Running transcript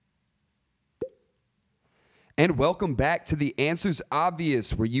And welcome back to The Answers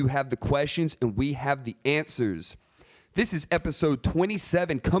Obvious, where you have the questions and we have the answers. This is episode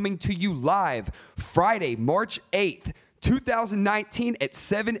 27, coming to you live Friday, March 8th, 2019 at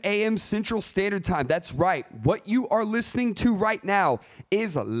 7 a.m. Central Standard Time. That's right. What you are listening to right now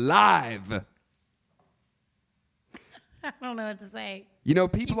is live. I don't know what to say. You know,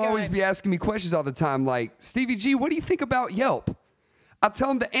 people always be asking me questions all the time like, Stevie G, what do you think about Yelp? I tell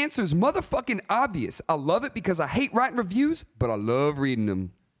them the answer is motherfucking obvious. I love it because I hate writing reviews, but I love reading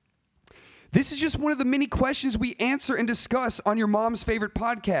them. This is just one of the many questions we answer and discuss on your mom's favorite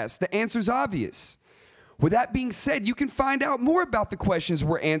podcast, The Answer's Obvious. With that being said, you can find out more about the questions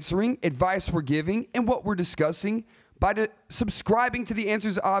we're answering, advice we're giving, and what we're discussing by subscribing to The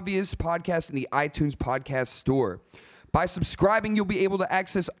Answer's Obvious podcast in the iTunes podcast store. By subscribing, you'll be able to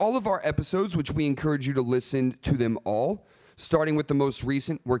access all of our episodes, which we encourage you to listen to them all, starting with the most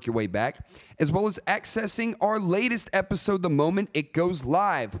recent, work your way back, as well as accessing our latest episode the moment it goes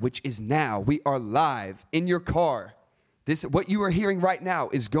live, which is now. We are live in your car. What you are hearing right now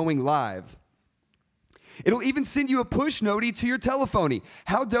is going live. It'll even send you a push noti to your telephony.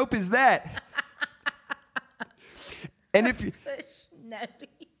 How dope is that? And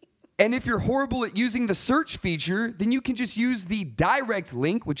if you're horrible at using the search feature, then you can just use the direct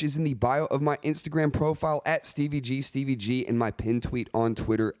link, which is in the bio of my Instagram profile at StevieG, and my pinned tweet on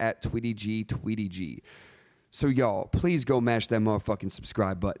Twitter at TweetyG. So y'all, please go mash that motherfucking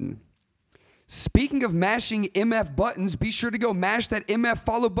subscribe button. Speaking of mashing MF buttons, be sure to go mash that MF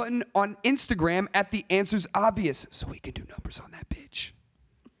follow button on Instagram at The Answers Obvious so we can do numbers on that bitch.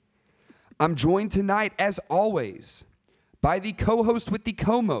 I'm joined tonight, as always, by the co-host with the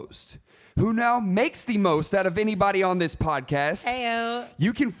co-most, who now makes the most out of anybody on this podcast. Heyo.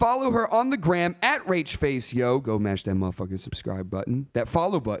 You can follow her on the gram at RachFaceYo. Go mash that motherfucking subscribe button, that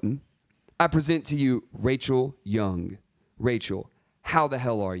follow button. I present to you Rachel Young. Rachel, how the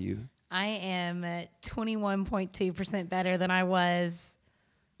hell are you? I am 21.2% better than I was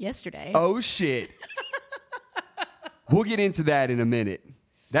yesterday. Oh, shit. We'll get into that in a minute.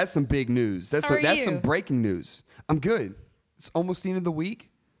 That's some big news. That's some breaking news. I'm good. It's almost the end of the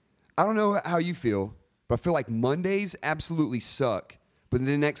week. I don't know how you feel, but I feel like Mondays absolutely suck. But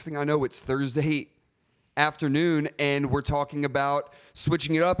the next thing I know, it's Thursday afternoon, and we're talking about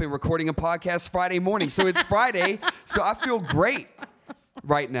switching it up and recording a podcast Friday morning. So it's Friday, so I feel great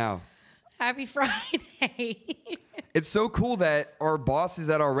right now. Happy Friday. It's so cool that our bosses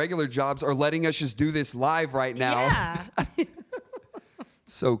at our regular jobs are letting us just do this live right now. Yeah.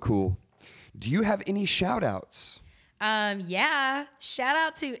 So cool. Do you have any shout-outs? Yeah. Shout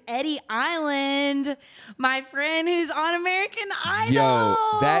out to Eddie Island, my friend who's on American Idol. Yo,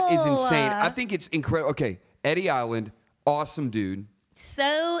 that is insane. I think it's incredible. Okay, Eddie Island, awesome dude.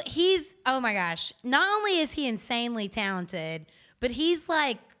 So oh my gosh, not only is he insanely talented, but he's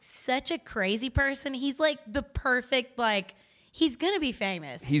like such a crazy person. He's like the perfect, he's going to be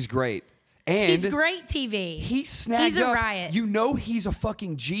famous. He's great. And he's great TV. He's a riot. You know he's a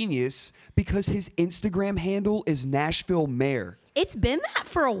fucking genius because his Instagram handle is Nashville Mayor. It's been that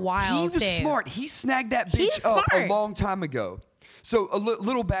for a while, He was smart. He snagged that bitch up a long time ago. So a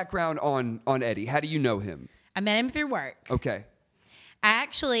little background on Eddie. How do you know him? I met him through work. Okay.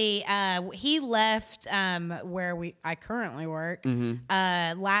 Actually, he left where I currently work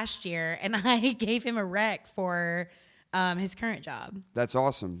last year, and I gave him a rec for his current job. That's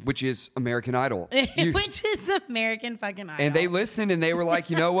awesome. Which is American Idol. Which is American fucking Idol. And they listened and they were like,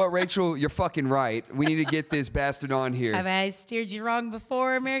 you know what, Rachel, you're fucking right. We need to get this bastard on here. Have I steered you wrong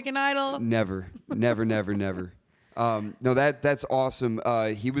before, American Idol? Never. No, that's awesome.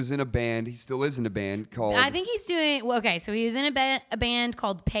 He was in a band. He still is in a band called... I think he's doing... Well, okay, so he was in a band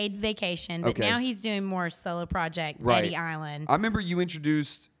called Paid Vacation, but now he's doing more solo project, Eddie Island. I remember you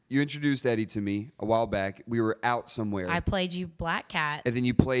introduced Eddie to me a while back. We were out somewhere. I played you Black Cat. And then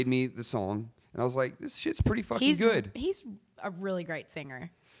you played me the song. And I was like, this shit's pretty fucking good. He's a really great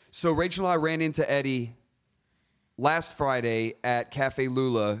singer. So Rachel and I ran into Eddie last Friday at Cafe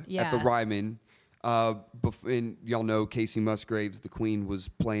Lula at the Ryman. And y'all know Casey Musgraves, the Queen, was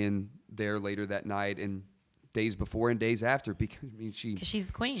playing there later that night and days before and days after. Because she's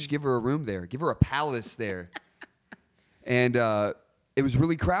the Queen. Just give her a room there. Give her a palace there. And it was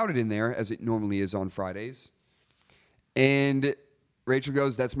really crowded in there, as it normally is on Fridays. And Rachel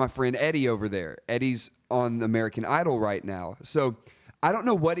goes, that's my friend Eddie over there. Eddie's on American Idol right now. So I don't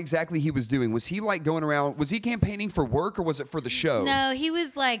know what exactly he was doing. Was he going around, was he campaigning for work or was it for the show? No, he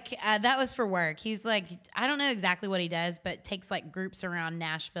was that was for work. He's I don't know exactly what he does, but takes groups around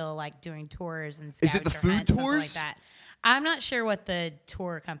Nashville, doing tours and Is it the food events, tours? like that. I'm not sure what the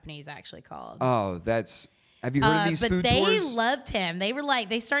tour company is actually called. Oh, that's... Have you heard of these but food they tours? loved him. They were like,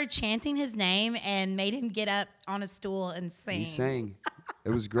 they started chanting his name and made him get up on a stool and sing. He sang.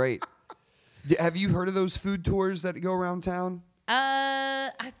 It was great. Have you heard of those food tours that go around town?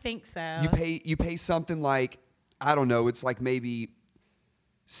 I think so. You pay something like, I don't know, it's like maybe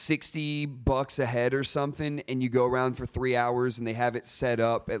 $60 a head or something, and you go around for 3 hours, and they have it set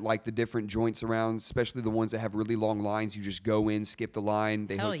up at like the different joints around, especially the ones that have really long lines. You just go in, skip the line,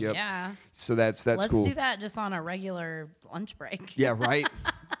 they Hell hook you yeah. up. So that's Let's cool. do that just on a regular lunch break. Yeah, right.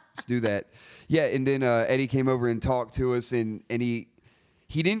 Let's do that. Yeah, and then Eddie came over and talked to us, and he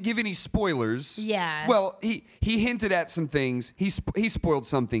didn't give any spoilers. Yeah. Well, he hinted at some things. He spoiled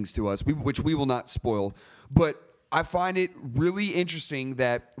some things to us, which we will not spoil. But I find it really interesting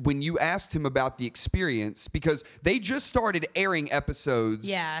that when you asked him about the experience, because they just started airing episodes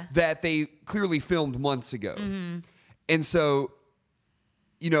that they clearly filmed months ago. Mm-hmm. And so,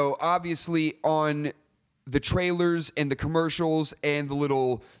 obviously on the trailers and the commercials and the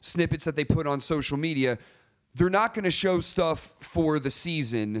little snippets that they put on social media, they're not going to show stuff for the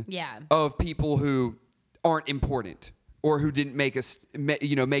season of people who aren't important or who didn't make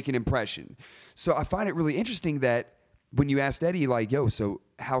an impression. So I find it really interesting that when you asked Eddie, like, yo, so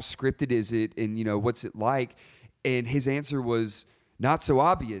how scripted is it? And, what's it like? And his answer was not so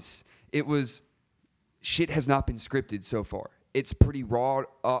obvious. It was, shit has not been scripted so far. It's pretty raw,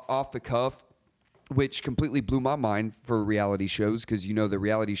 off the cuff, which completely blew my mind for reality shows, because the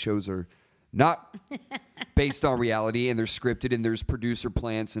reality shows are not based on reality, and they're scripted, and there's producer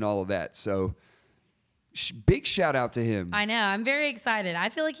plants and all of that. So big shout out to him. I know. I'm very excited. I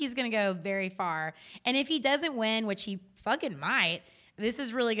feel like he's going to go very far. And if he doesn't win, which he fucking might, this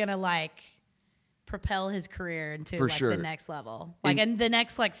is really going to propel his career into the next level. And the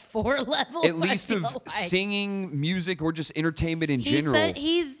next 4 levels. At least of singing, music, or just entertainment in general.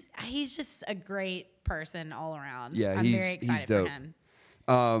 He's just a great person all around. Yeah, I'm very excited dope.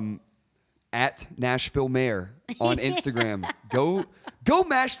 for him. At Nashville Mayor on Instagram. Go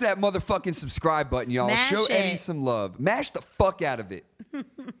mash that motherfucking subscribe button, y'all. Show Eddie some love. Mash the fuck out of it.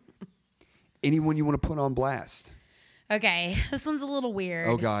 Anyone you want to put on blast? Okay, this one's a little weird.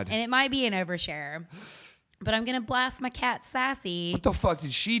 Oh, God. And it might be an overshare. But I'm going to blast my cat, Sassy. What the fuck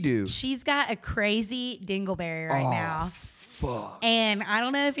did she do? She's got a crazy dingleberry right now. Fuck. And I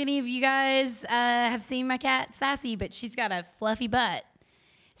don't know if any of you guys have seen my cat, Sassy, but she's got a fluffy butt.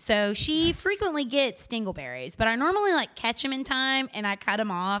 So she frequently gets dingleberries, but I normally catch them in time and I cut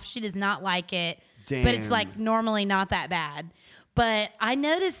them off. She does not like it. Damn. But it's normally not that bad. But I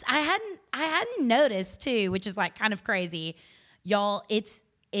noticed I hadn't noticed too, which is kind of crazy. Y'all,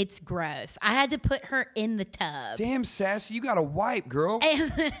 it's gross. I had to put her in the tub. Damn, Sassy, you got to wipe, girl.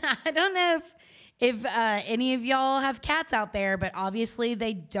 And I don't know if any of y'all have cats out there, but obviously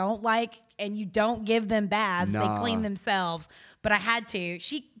they don't and you don't give them baths. Nah. They clean themselves. But I had to.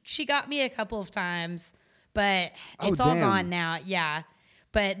 She got me a couple of times, but it's all gone now. Yeah.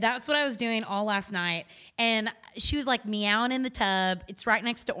 But that's what I was doing all last night. And she was meowing in the tub. It's right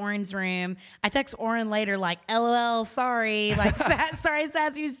next to Oren's room. I text Oren later LOL, sorry. Sorry,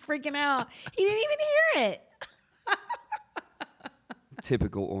 Sassy was freaking out. He didn't even hear it.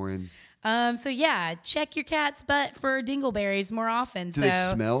 Typical Oren. So yeah, check your cat's butt for dingleberries more often. Do they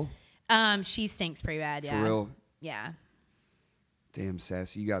smell? She stinks pretty bad, yeah. For real? Yeah. Damn,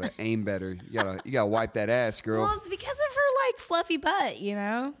 Sassy, you gotta aim better. You gotta wipe that ass, girl. Well, it's because of her fluffy butt,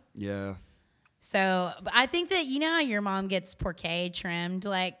 Yeah. So but I think that how your mom gets Porquet trimmed,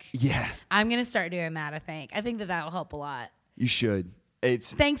 Yeah. I'm gonna start doing that. I think that that'll help a lot. You should.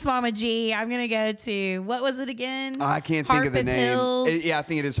 Thanks, Mama G. I'm gonna go to what was it again? I can't think of the name. Hills. I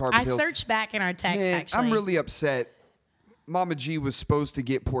think it is Harpeth Hills. I searched back in our text. Man, actually, I'm really upset. Mama G was supposed to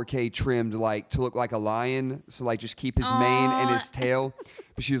get Porquet trimmed to look like a lion, so just keep his mane and his tail.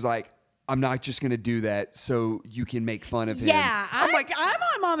 But she was like, "I'm not just gonna do that, so you can make fun of him." Yeah, I'm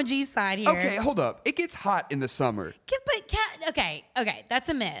on Mama G's side here. Okay, hold up. It gets hot in the summer. But okay, that's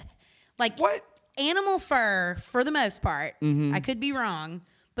a myth. What? Animal fur, for the most part, I could be wrong,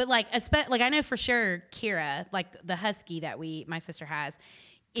 but I know for sure Kira, the husky that my sister has.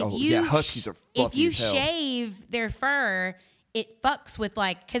 Huskies are fluffy if you as hell. shave their fur, it fucks with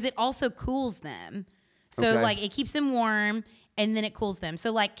because it also cools them. So Okay. it keeps them warm and then it cools them.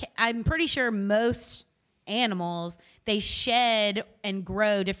 So I'm pretty sure most animals, they shed and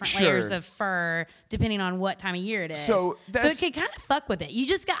grow different layers of fur depending on what time of year it is. So it can kind of fuck with it. You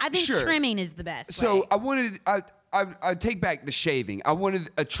just I think trimming is the best way. I take back the shaving. I wanted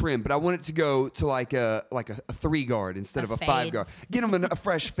a trim, but I want it to go to a 3-guard instead of a fade. 5-guard. Get them a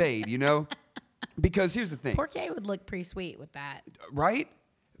fresh fade, Because here's the thing. Porquet would look pretty sweet with that. Right?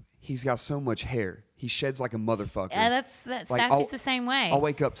 he's got so much hair. He sheds like a motherfucker. Yeah, that's Like, Sassy's the same way. I'll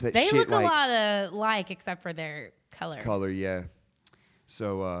wake up to that they shit. They look like, a lot alike except for their color. Color, yeah.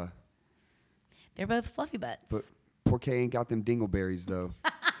 So, they're both fluffy butts. But poor Kay ain't got them dingleberries, though.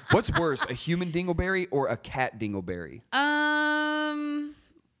 What's worse, a human dingleberry or a cat dingleberry? I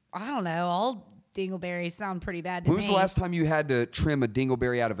don't know. All dingleberries sound pretty bad to me. When was the last time you had to trim a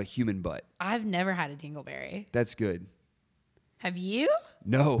dingleberry out of a human butt? I've never had a dingleberry. That's good. Have you?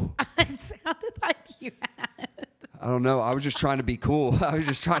 No. It sounded like you had. I don't know. I was just trying to be cool. I was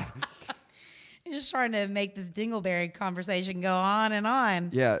just trying to make this dingleberry conversation go on and on.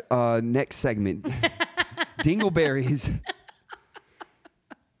 Yeah. Next segment. Dingleberries.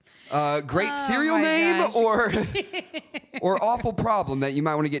 Great cereal name or awful problem that you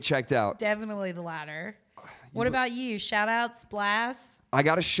might want to get checked out? Definitely the latter. What about you? Shout outs, blasts? I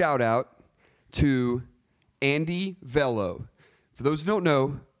got a shout out to Andy Velo. For those who don't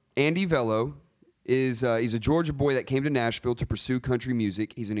know, Andy Velo is he's a Georgia boy that came to Nashville to pursue country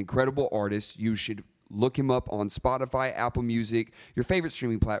music. He's an incredible artist. You should look him up on Spotify, Apple Music, your favorite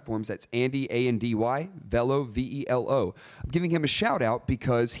streaming platforms. That's Andy, A-N-D-Y, Velo, V-E-L-O. I'm giving him a shout out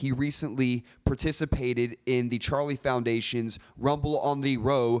because he recently participated in the Charlie Foundation's Rumble on the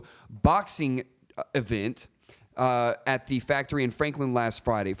Row boxing event at the factory in Franklin last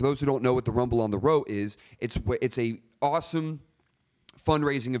Friday. For those who don't know what the Rumble on the Row is, it's a awesome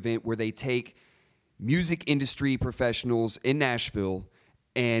fundraising event where they take music industry professionals in Nashville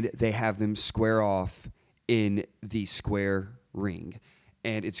and they have them square off in the square ring.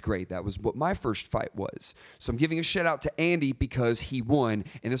 And it's great. That was what my first fight was. So I'm giving a shout out to Andy because he won.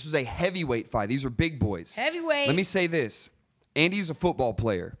 And this was a heavyweight fight. These are big boys. Heavyweight. Let me say this. Andy's a football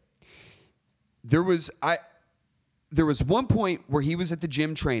player. There was one point where he was at the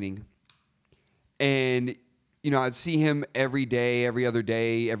gym training. And, I'd see him every day, every other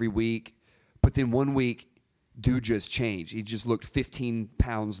day, every week. But then one week, dude just changed. He just looked 15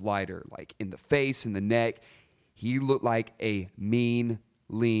 pounds lighter, like in the face and the neck. He looked like a mean,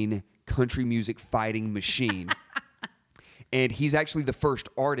 lean country music fighting machine. And he's actually the first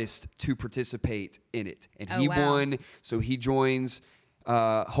artist to participate in it. And he won, so he joins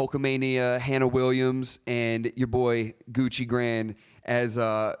Hulkamania, Hannah Williams, and your boy Gucci Grand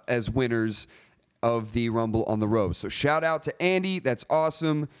as winners of the Rumble on the Row. So shout out to Andy. That's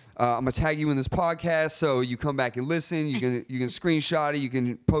awesome. I'm going to tag you in this podcast so you come back and listen. You can screenshot it. You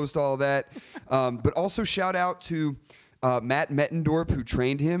can post all that. But also shout out to Matt Mettendorp, who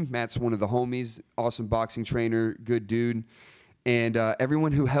trained him. Matt's one of the homies. Awesome boxing trainer. Good dude. And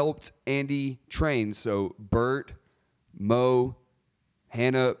everyone who helped Andy train. So Bert, Mo,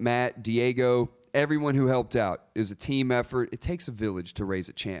 Hannah, Matt, Diego, everyone who helped out. It was a team effort. It takes a village to raise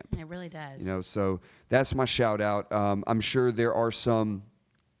a champ. It really does. So that's my shout out. I'm sure there are some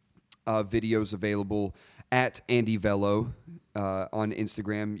videos available at Andy Velo on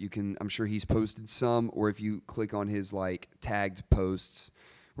Instagram. I'm sure he's posted some, or if you click on his tagged posts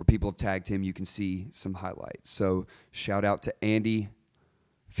where people have tagged him, you can see some highlights. So shout out to Andy.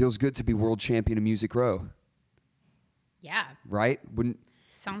 Feels good to be world champion of Music Row. Yeah. Right?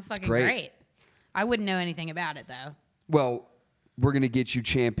 Sounds fucking great. I wouldn't know anything about it, though. Well, we're going to get you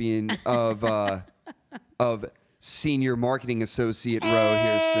champion of senior marketing associate row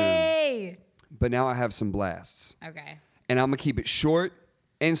here soon. But now I have some blasts. Okay. And I'm going to keep it short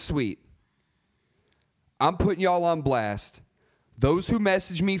and sweet. I'm putting y'all on blast. Those who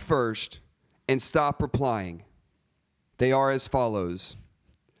message me first and stop replying, they are as follows.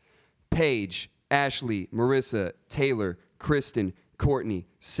 Paige, Ashley, Marissa, Taylor, Kristen, Courtney,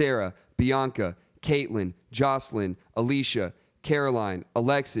 Sarah, Bianca, Caitlin, Jocelyn, Alicia, Caroline,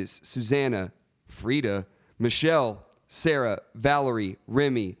 Alexis, Susanna, Frida, Michelle, Sarah, Valerie,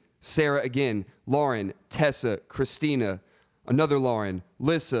 Remy, Sarah again, Lauren, Tessa, Christina, another Lauren,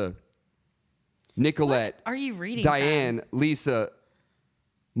 Lissa, Nicolette. What are you reading? Diane, Lisa,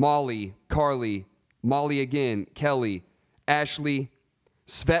 Molly, Carly, Molly again, Kelly, Ashley,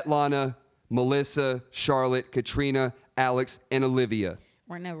 Svetlana, Melissa, Charlotte, Katrina, Alex, and Olivia.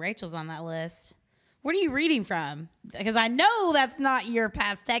 Weren't no Rachel's on that list. What are you reading from? Because I know that's not your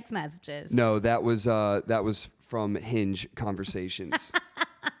past text messages. No, that was from Hinge conversations.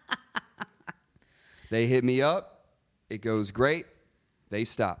 They hit me up. It goes great. They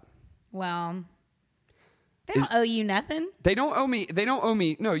stop. Well, they don't owe you nothing. They don't owe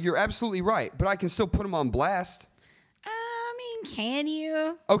me. No, you're absolutely right. But I can still put them on blast. I mean, can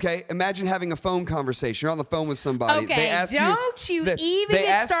you? Okay, imagine having a phone conversation. You're on the phone with somebody. Okay, They ask don't you even they get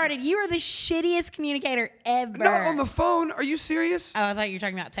ask- started. You are the shittiest communicator ever. Not on the phone. Are you serious? Oh, I thought you were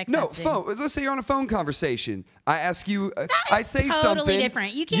talking about text No, messaging. phone. Let's say you're on a phone conversation. I ask you, I say Totally something.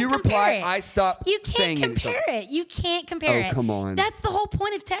 different. You can't You compare reply, it. I stop You can't saying compare it. You can't compare Oh, it. come on. That's the whole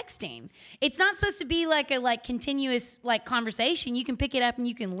point of texting. It's not supposed to be like a continuous conversation. You can pick it up and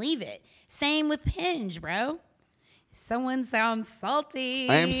you can leave it. Same with Hinge, bro. Someone sounds salty.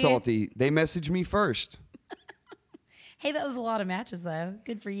 I am salty. They messaged me first. Hey, that was a lot of matches though.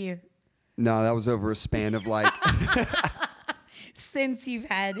 Good for you. No, that was over a span of like Since you've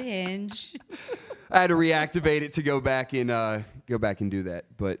had Hinge. I had to reactivate it to go back and do that.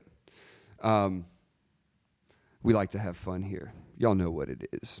 But we like to have fun here. Y'all know what it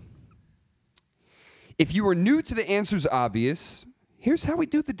is. If you are new to The Answer's Obvious, here's how we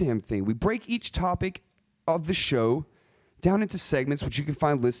do the damn thing. We break each topic of the show down into segments, which you can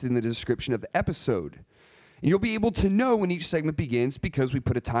find listed in the description of the episode. And you'll be able to know when each segment begins because we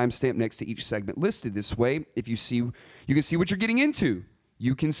put a timestamp next to each segment listed. This way, if you can see what you're getting into.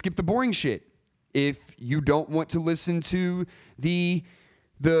 You can skip the boring shit. If you don't want to listen to the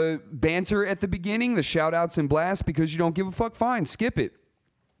banter at the beginning, the shout-outs and blasts because you don't give a fuck, fine, skip it.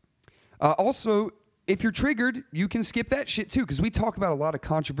 Also, if you're triggered, you can skip that shit too because we talk about a lot of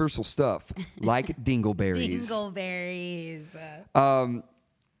controversial stuff like dingleberries. Dingleberries.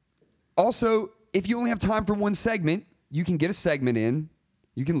 Also, if you only have time for one segment, you can get a segment in,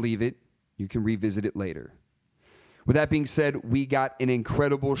 you can leave it, you can revisit it later. With that being said, we got an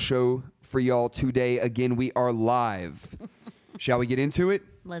incredible show for y'all today. Again, we are live. Shall we get into it?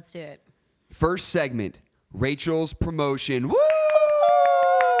 Let's do it. First segment, Rachel's promotion. Woo!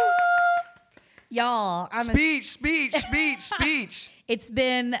 Y'all, Speech. It's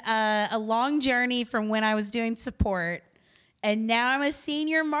been a long journey from when I was doing support, and now I'm a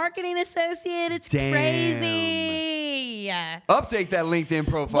senior marketing associate. It's Damn. crazy. Update that LinkedIn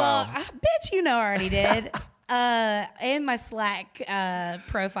profile. Well, I bet you know I already did. And my Slack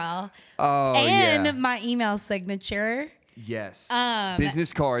profile. Oh, and yeah. my email signature. Yes.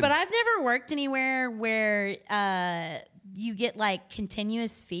 Business card. But I've never worked anywhere where you get like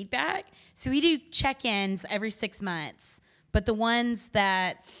continuous feedback. So we do check-ins every 6 months. But the ones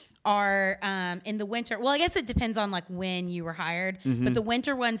that are in the winter, well, I guess it depends on like when you were hired. Mm-hmm. But the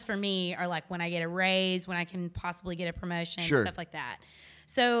winter ones for me are like when I get a raise, when I can possibly get a promotion, Sure. stuff like that.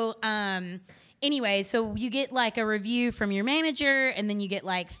 So anyway, so you get like a review from your manager, and then you get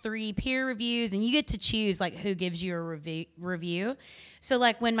like 3 peer reviews, and you get to choose like who gives you a review. So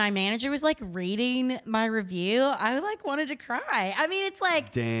like when my manager was like reading my review, I like wanted to cry. I mean, it's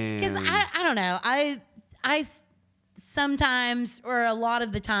like, because Damn. I don't know. I sometimes, or a lot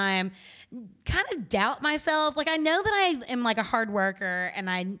of the time, kind of doubt myself. Like I know that I am like a hard worker, and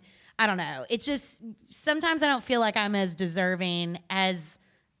I don't know. It's just sometimes I don't feel like I'm as deserving as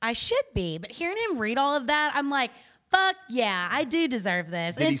I should be. But hearing him read all of that, I'm like, fuck yeah, I do deserve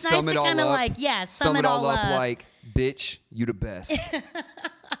this. Did And he it's sum nice it to all kind of up? like, yeah, Sum it all up like, bitch, you the best.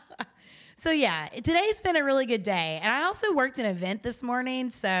 So yeah, today's been a really good day. And I also worked an event this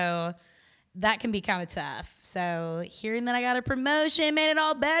morning, so that can be kind of tough. So hearing that I got a promotion made it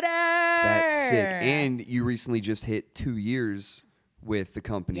all better. That's sick. And you recently just hit 2 years with the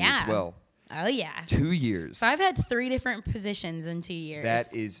company as well. Oh yeah. 2 years. So I've had 3 different positions in 2 years.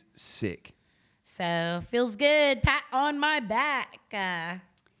 That is sick. So feels good. Pat on my back.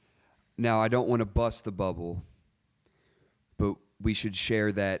 Now, I don't want to bust the bubble, but we should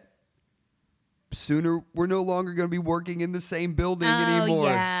share that sooner we're no longer going to be working in the same building anymore. Oh,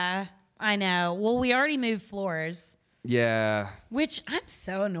 yeah. I know. Well, we already moved floors. Yeah. Which I'm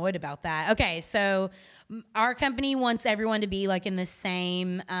so annoyed about that. Okay, so our company wants everyone to be like in the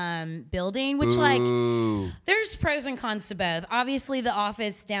same building, which like there's pros and cons to both. Obviously, the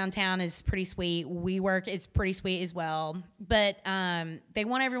office downtown is pretty sweet. WeWork is pretty sweet as well, but they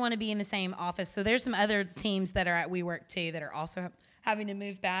want everyone to be in the same office. So there's some other teams that are at WeWork too that are also having to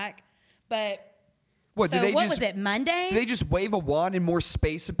move back. But What, so did they was it, Monday? Did they just wave a wand and more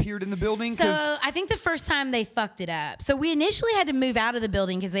space appeared in the building? So I think the first time they fucked it up. So we initially had to move out of the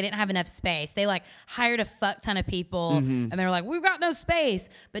building because they didn't have enough space. They like hired a fuck ton of people and they were like, we've got no space.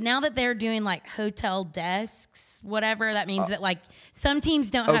 But now that they're doing like hotel desks, whatever, that means that like some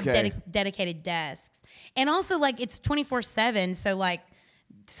teams don't have dedicated desks. And also like it's 24/7. So like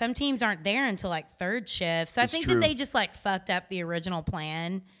some teams aren't there until like third shift. So I think that they just like fucked up the original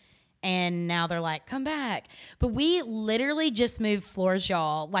plan. And now they're like, come back. But we literally just moved floors,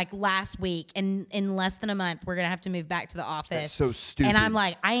 y'all, like last week. And in less than a month, we're going to have to move back to the office. That's so stupid. And I'm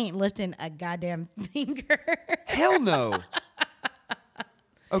like, I ain't lifting a goddamn finger. Hell no.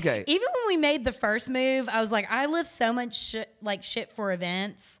 Okay. Even when we made the first move, I was like, I lift so much shit for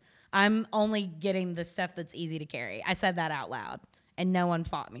events. I'm only getting the stuff that's easy to carry. I said that out loud, and no one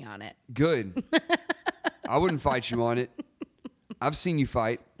fought me on it. Good. I wouldn't fight you on it. I've seen you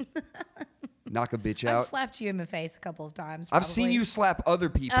fight. Knock a bitch out. I've slapped you in the face a couple of times. I've seen you slap other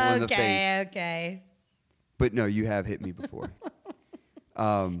people in the face. Okay. But no, you have hit me before.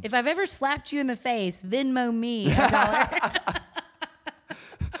 If I've ever slapped you in the face, Venmo me $1.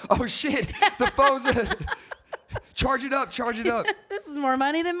 Oh, shit. The phone's... Charge it up. This is more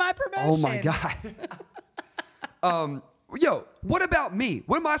money than my promotion. Oh, my God. Yo, what about me?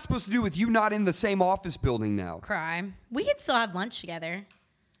 What am I supposed to do with you not in the same office building now? Cry. We can still have lunch together.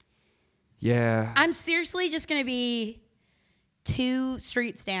 Yeah. I'm seriously just going to be 2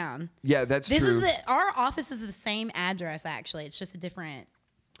 streets down. Yeah, that's true. Our office is the same address, actually. It's just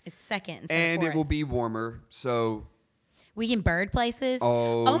it's second instead of and fourth. it will be warmer, so... We can bird places.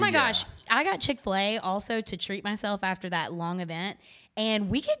 Oh my yeah. gosh. I got Chick-fil-A also to treat myself after that long event. And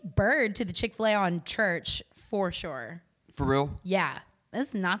we could bird to the Chick-fil-A on Church for sure. For real? Yeah.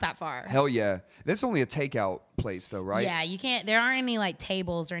 This is not that far. Hell yeah. That's only a takeout place though, right? Yeah, you can't. There aren't any like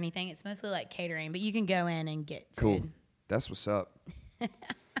tables or anything. It's mostly like catering, but you can go in and get food. Cool. That's what's up.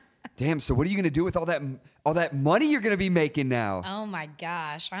 Damn, so what are you going to do with all that money you're going to be making now? Oh my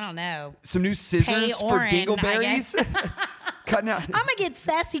gosh. I don't know. Some new scissors for Oren, dingleberries? Cutting out. I'm going to get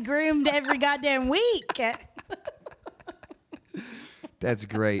sassy groomed every goddamn week. That's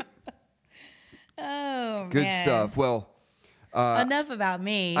great. Oh, Good man. stuff. Well, enough about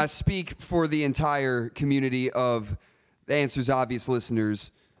me. I speak for the entire community of the Answers Obvious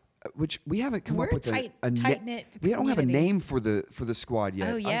listeners, which we haven't come up with a tight-knit we don't have a community. name for the squad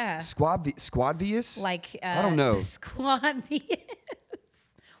yet. Oh, yeah. Squadvius? Like I don't know. Squadvius.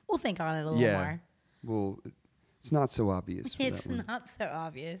 We'll think on it a little more. Well, it's not so obvious. For It's that one. not so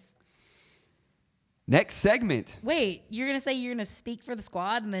obvious. Next segment. Wait, you're gonna say you're gonna speak for the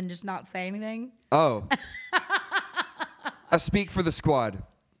squad and then just not say anything? Oh. I speak for the squad.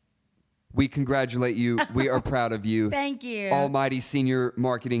 We congratulate you. We are proud of you. Thank you. Almighty Senior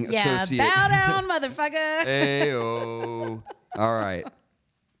Marketing yeah, Associate. bow down, motherfucker. Ayo. All right.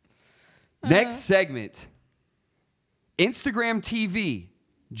 Next segment. Instagram TV.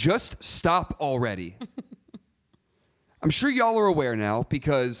 Just stop already. I'm sure y'all are aware now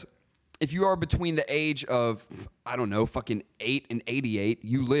because if you are between the age of, I don't know, fucking 8 and 88,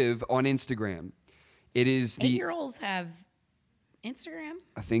 you live on Instagram. It is the... 8-year-olds have Instagram?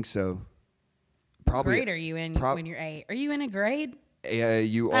 I think so. What grade are you in when you're 8? Are you in a grade?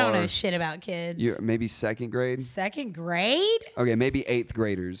 You are... I don't know shit about kids. You're maybe second grade? 2nd grade? Okay, maybe 8th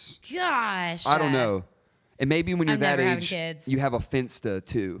graders. Gosh. I don't know. And maybe when you're I'm that never having age, kids. you have a Finsta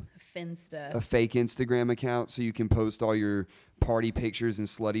too. Finsta. A fake Instagram account so you can post all your party pictures and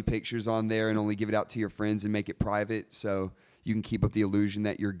slutty pictures on there and only give it out to your friends and make it private so you can keep up the illusion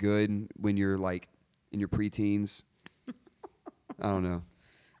that you're good when you're like in your preteens. I don't know.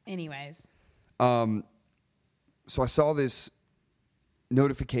 Anyways. So I saw this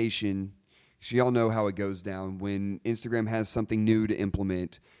notification. So y'all know how it goes down when Instagram has something new to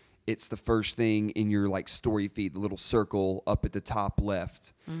implement. It's the first thing in your like story feed, the little circle up at the top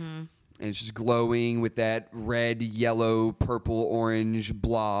left. Mm-hmm. And it's just glowing with that red, yellow, purple, orange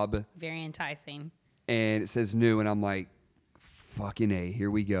blob. Very enticing. And it says new, and I'm like, fucking A,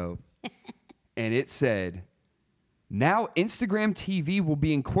 here we go. And it said, now Instagram TV will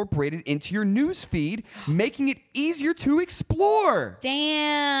be incorporated into your news feed, making it easier to explore.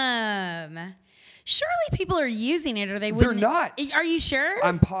 Damn. Surely people are using it or they They're wouldn't. not. Are you sure?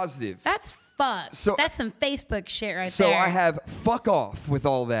 I'm positive. That's fucked. So- That's some Facebook shit right So there. I have fuck off with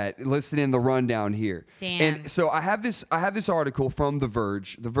all that listed in the rundown here. Damn. And so I have this article from The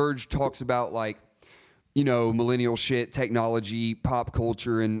Verge. The Verge talks about like, you know, millennial shit, technology, pop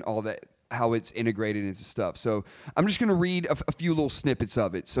culture, and all that, how it's integrated into stuff. So I'm just gonna read a few little snippets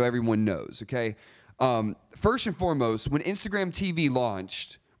of it so everyone knows. Okay. First and foremost, when Instagram TV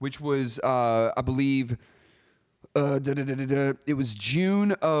launched, which was I believe it was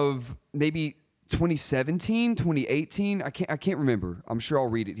June of maybe 2017, 2018. I can't remember. I'm sure I'll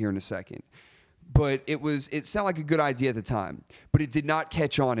read it here in a second. But it sounded like a good idea at the time, but it did not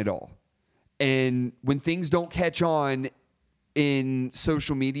catch on at all. And when things don't catch on in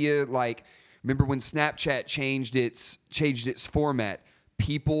social media, like remember when Snapchat changed its format,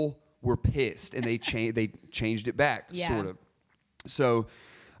 people were pissed and they changed it back, Yeah. sort of. So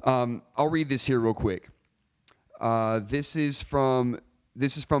I'll read this here real quick. This is from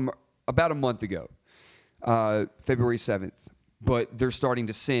about a month ago, February 7th, but they're starting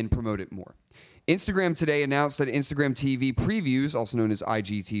to promote it more. Instagram today announced that Instagram TV previews, also known as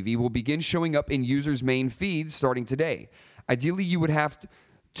IGTV, will begin showing up in users' main feeds starting today. Ideally, you would have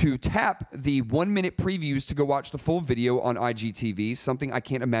to tap the 1-minute previews to go watch the full video on IGTV, something I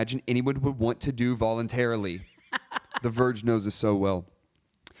can't imagine anyone would want to do voluntarily. The Verge knows this so well.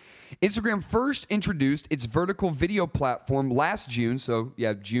 Instagram first introduced its vertical video platform last June, so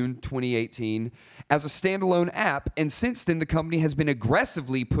yeah, June 2018, as a standalone app, and since then the company has been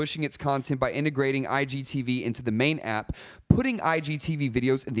aggressively pushing its content by integrating IGTV into the main app, putting IGTV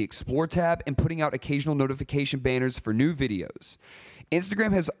videos in the Explore tab, and putting out occasional notification banners for new videos.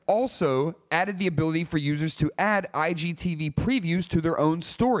 Instagram has also added the ability for users to add IGTV previews to their own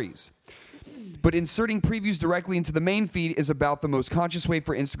stories. But inserting previews directly into the main feed is about the most conscious way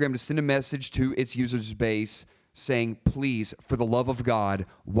for Instagram to send a message to its users base saying, please, for the love of God,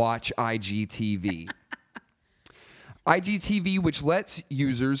 watch IGTV. IGTV, which lets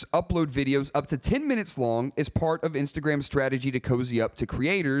users upload videos up to 10 minutes long, is part of Instagram's strategy to cozy up to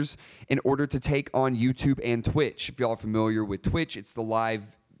creators in order to take on YouTube and Twitch. If y'all are familiar with Twitch, it's the live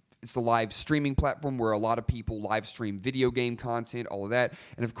streaming platform where a lot of people live stream video game content, all of that.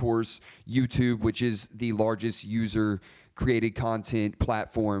 And of course, YouTube, which is the largest user-created content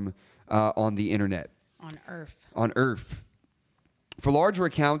platform on the internet. On Earth. For larger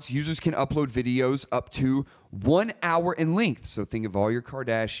accounts, users can upload videos up to 1 hour in length. So think of all your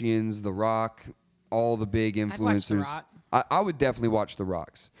Kardashians, The Rock, all the big influencers. I'd watch The Rock. I would definitely watch The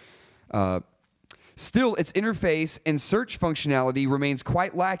Rocks. Still, its interface and search functionality remains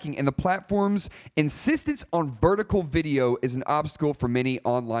quite lacking, and the platform's insistence on vertical video is an obstacle for many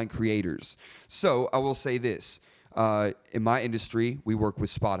online creators. So, I will say this. In my industry, we work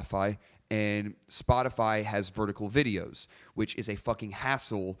with Spotify, and Spotify has vertical videos, which is a fucking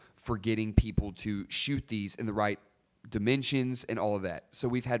hassle for getting people to shoot these in the right dimensions and all of that. So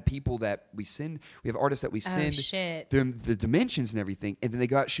we've had people that we have artists that we send them the dimensions and everything, and then they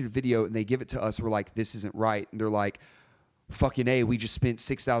go out, shoot a video, and they give it to us. We're like, this isn't right. And they're like, fucking A, we just spent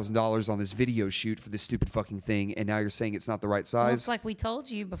 $6,000 on this video shoot for this stupid fucking thing, and now you're saying it's not the right size. Well, it's like we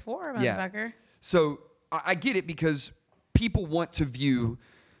told you before, motherfucker. Yeah. So I get it, because people want to view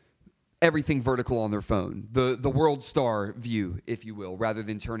everything vertical on their phone, the world star view, if you will, rather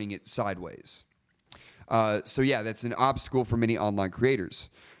than turning it sideways. So yeah, that's an obstacle for many online creators.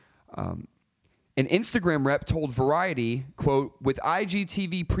 An Instagram rep told Variety, quote, with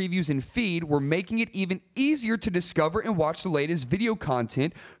IGTV previews and feed, we're making it even easier to discover and watch the latest video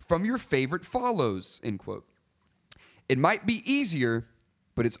content from your favorite follows, end quote. It might be easier,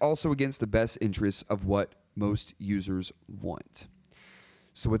 but it's also against the best interests of what most users want.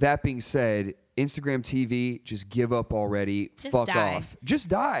 So with that being said, Instagram TV, just give up already. Fuck off. Just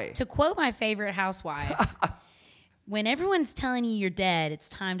die. To quote my favorite housewife, when everyone's telling you you're dead, it's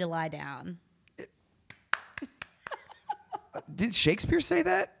time to lie down. Did Shakespeare say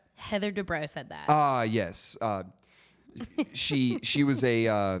that? Heather Dubrow said that. Yes. She was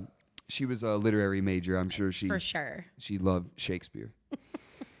a literary major. I'm sure she loved Shakespeare.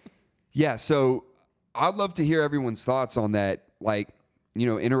 Yeah, so I'd love to hear everyone's thoughts on that. Like,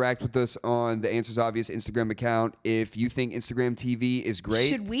 interact with us on the Answers Obvious Instagram account. If you think Instagram TV is great.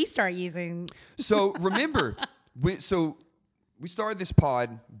 Should we start using? So remember, we started this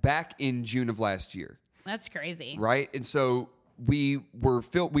pod back in June of last year. That's crazy. Right? And so we were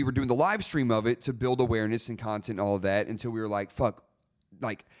doing the live stream of it to build awareness and content and all of that until we were like, fuck,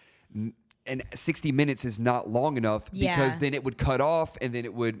 like, and 60 minutes is not long enough because then it would cut off, and then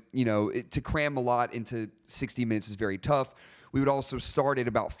it would, to cram a lot into 60 minutes is very tough. We would also start it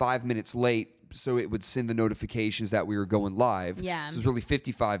about 5 minutes late, so it would send the notifications that we were going live. Yeah. So it was really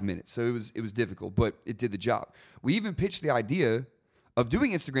 55 minutes. So it was difficult, but it did the job. We even pitched the idea of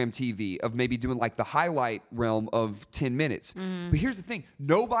doing Instagram TV, of maybe doing like the highlight realm of 10 minutes. Mm-hmm. But here's the thing.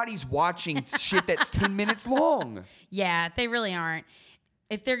 Nobody's watching shit that's 10 minutes long. Yeah, they really aren't.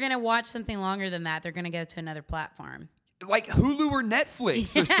 If they're going to watch something longer than that, they're going to go to another platform. Like Hulu or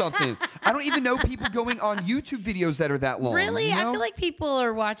Netflix or something. I don't even know people going on YouTube videos that are that long. Really? I feel like people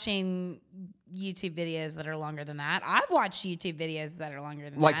are watching YouTube videos that are longer than that. I've watched YouTube videos that are longer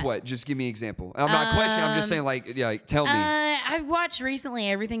than that. Like what? Just give me an example. I'm not questioning. I'm just saying, tell me. I've watched recently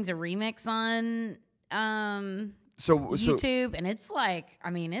Everything's a Remix on YouTube, and it's like, I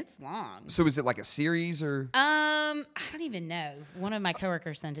mean, it's long. So is it like a series or? I don't even know. One of my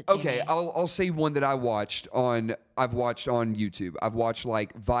coworkers sent it to me. Okay, I'll say one that I've watched on YouTube. I've watched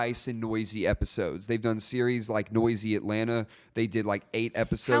like Vice and Noisy episodes. They've done series like Noisy Atlanta. They did like 8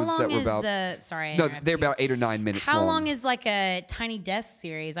 episodes that were about. Sorry, no, they're about 8 or 9 minutes long. How long is like a Tiny Desk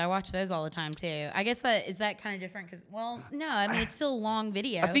series? I watch those all the time too. I guess is that kind of different? Because no, I mean it's still a long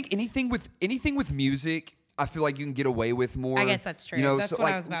video. I think anything with music, I feel like you can get away with more. I guess that's true. You know, that's so what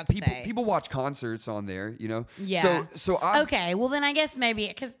like I was about to say. People watch concerts on there, you know? Yeah. So okay, well then I guess maybe,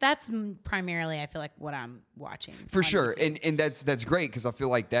 because that's primarily, I feel like, what I'm watching. For sure. And that's great, because I feel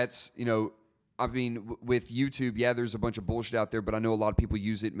like that's, you know, I mean, with YouTube, yeah, there's a bunch of bullshit out there, but I know a lot of people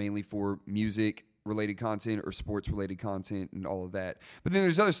use it mainly for music-related content or sports-related content and all of that. But then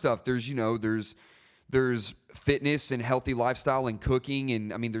there's other stuff. There's, you know, there's fitness and healthy lifestyle and cooking,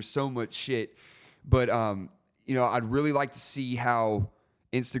 and I mean, there's so much shit. But, you know, I'd really like to see how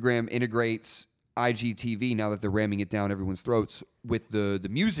Instagram integrates IGTV now that they're ramming it down everyone's throats with the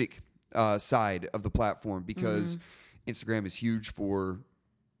music side of the platform, because Instagram is huge for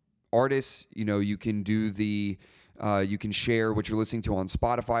artists. You know, you can do you can share what you're listening to on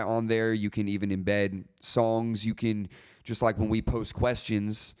Spotify on there. You can even embed songs. You can, just like when we post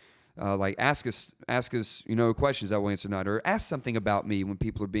questions, like ask us, you know, questions that we'll answer tonight, or ask something about me when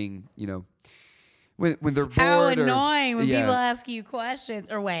people are being, you know, when they're bored. How annoying when people ask you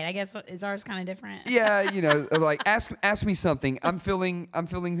questions. Or wait, I guess is ours kind of different? Yeah, you know, like ask me something. I'm feeling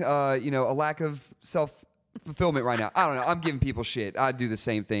you know, a lack of self-fulfillment right now. I don't know. I'm giving people shit. I do the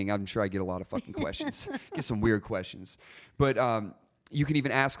same thing. I'm sure I get a lot of fucking questions. Get some weird questions. But you can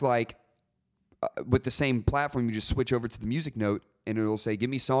even ask, like, with the same platform, you just switch over to the music note, and it'll say,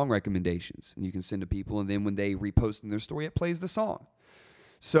 give me song recommendations. And you can send to people, and then when they repost in their story, it plays the song.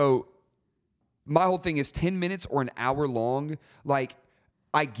 So my whole thing is 10 minutes or an hour long. Like,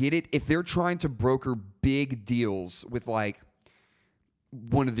 I get it. If they're trying to broker big deals with, like,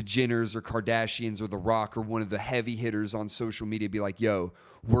 one of the Jenners or Kardashians or The Rock or one of the heavy hitters on social media, be like, yo,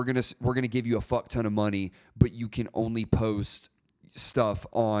 we're gonna give you a fuck ton of money, but you can only post stuff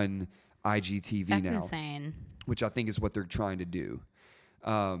on IGTV now. That's insane. Which I think is what they're trying to do.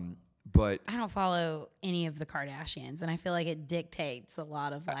 But I don't follow any of the Kardashians, and I feel like it dictates a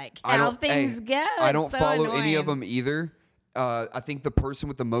lot of like how things go. I don't so follow annoying. any of them either. I think the person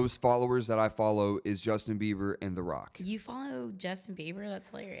with the most followers that I follow is Justin Bieber and The Rock. You follow Justin Bieber? That's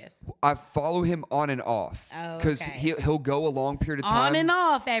hilarious. I follow him on and off. Oh, because he'll go a long period of time. On and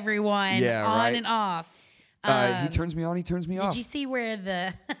off, everyone. Yeah, on right. and off. He turns me on. He turns me off. Did you see where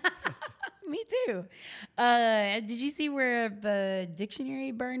the? Me too. Did you see where the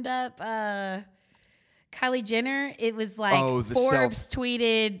dictionary burned up? Kylie Jenner. It was like Forbes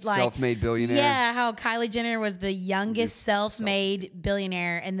tweeted like self-made billionaire. Yeah, how Kylie Jenner was the youngest self-made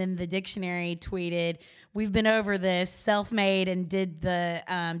billionaire, and then the dictionary tweeted, "We've been over this, self-made," and did the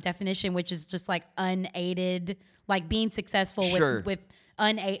definition, which is just like unaided, like being successful with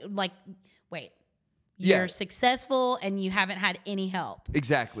unaided, like wait. You're successful and you haven't had any help.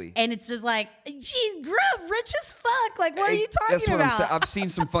 Exactly. And it's just like, she grew up rich as fuck. Like, what are you talking That's what about? I'm saying. I've seen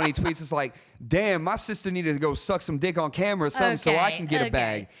some funny tweets. It's like, damn, my sister needed to go suck some dick on camera or something so I can get a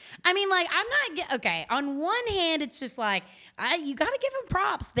bag. I mean, like, I'm not, okay. On one hand, it's just like, you got to give them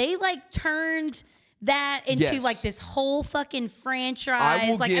props. They like turned that into like this whole fucking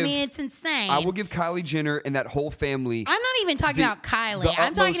franchise. I mean, it's insane. I will give Kylie Jenner and that whole family. I'm not even talking about Kylie.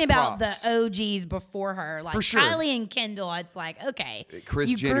 I'm talking about the OGs before her. Like, for sure. Kylie and Kendall, it's like, okay.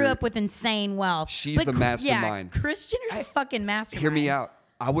 Kris Jenner grew up with insane wealth. She's the mastermind. Yeah, Kris Jenner's a fucking mastermind. Hear me out.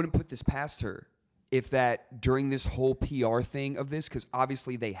 I wouldn't put this past her. If that during this whole PR thing of this, because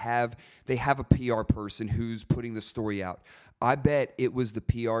obviously they have a PR person who's putting the story out. I bet it was the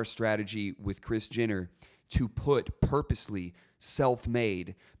PR strategy with Kris Jenner to put purposely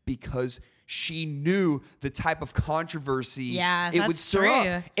self-made, because she knew the type of controversy it would stir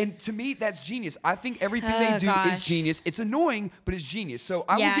up. And to me, that's genius. I think everything they do is genius. It's annoying, but it's genius. So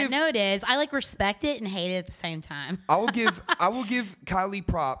I will give. No, it is. I like respect it and hate it at the same time. I will give Kylie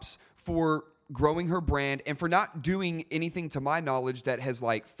props for growing her brand and for not doing anything, to my knowledge, that has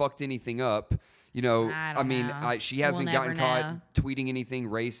like fucked anything up. You know, I mean, she hasn't gotten caught tweeting anything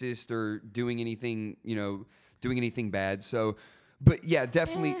racist or doing anything, you know, doing anything bad. So, but yeah,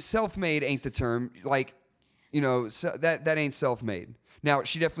 definitely self-made ain't the term. Like, you know, so that ain't self-made. Now,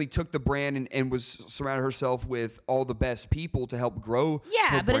 she definitely took the brand and was surrounded herself with all the best people to help grow. Yeah,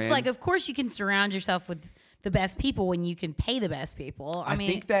 her but brand. It's like, of course you can surround yourself with the best people when you can pay the best people. I mean,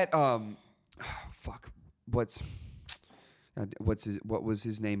 think that what was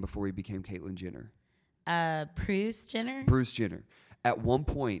his name before he became Caitlyn Jenner? Bruce Jenner. Bruce Jenner. At one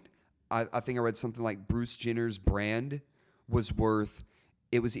point, I think I read something like Bruce Jenner's brand was worth.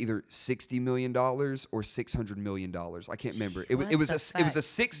 It was either $60 million or $600 million. I can't remember. It was a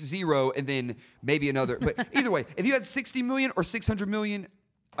 60 and then maybe another. But either way, if you had 60 million or 600 million,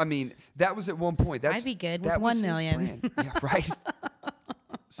 I mean, that was at one point. I'd be good with 1 million. Yeah, right.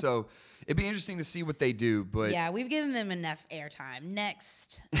 So it'd be interesting to see what they do. But yeah, we've given them enough airtime.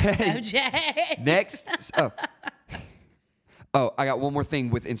 Next subject. Next. Oh, I got one more thing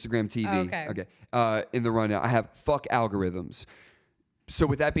with Instagram TV. Okay. In the rundown, I have fuck algorithms. So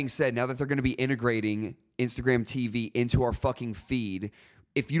with that being said, now that they're going to be integrating Instagram TV into our fucking feed,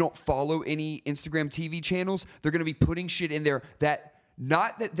 if you don't follow any Instagram TV channels, they're going to be putting shit in there that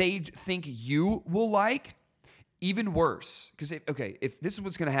not that they think you will like, even worse. Because if this is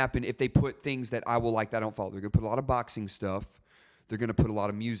what's going to happen, if they put things that I will like that I don't follow, they're going to put a lot of boxing stuff. They're going to put a lot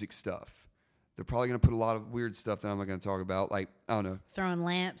of music stuff. They're probably going to put a lot of weird stuff that I'm not going to talk about. Like, I don't know. Throwing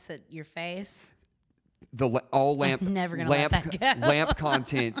lamps at your face. All lamp, I'm never gonna let that go. Lamp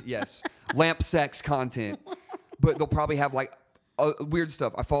content, yes, lamp sex content, but they'll probably have like weird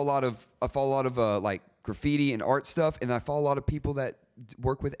stuff. I follow a lot of like graffiti and art stuff, and I follow a lot of people that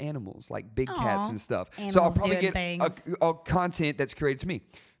work with animals, like big cats and stuff. So I'll probably get a content that's created to me.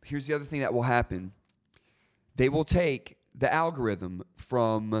 Here's the other thing that will happen: they will take the algorithm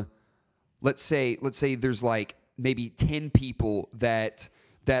from, let's say there's like maybe 10 people that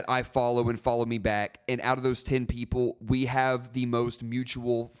I follow and follow me back. And out of those 10 people, we have the most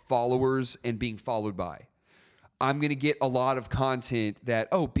mutual followers and being followed by. I'm going to get a lot of content that,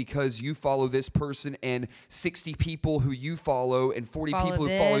 because you follow this person and 60 people who you follow and 40 people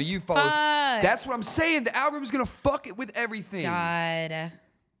who follow you follow. That's what I'm saying. The algorithm's going to fuck it with everything. God.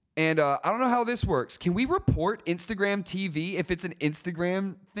 And I don't know how this works. Can we report Instagram TV if it's an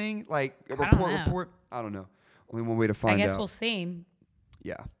Instagram thing? Like, report? I don't know. Only one way to find out. I guess we'll see.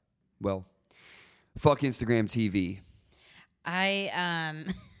 Yeah. Well, fuck Instagram TV. I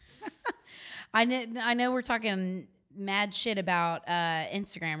know we're talking mad shit about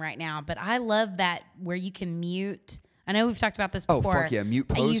Instagram right now, but I love that where you can mute. I know we've talked about this before. Oh, fuck yeah. Mute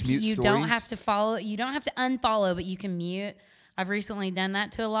posts, mute stories. You don't have to follow. You don't have to unfollow, but you can mute. I've recently done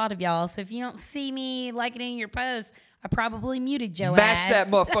that to a lot of y'all. So if you don't see me liking your post, I probably muted your Mash ass.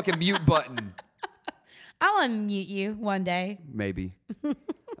 that motherfucking mute button. I'll unmute you one day. Maybe.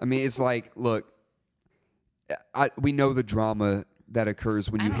 I mean, it's like, look, we know the drama that occurs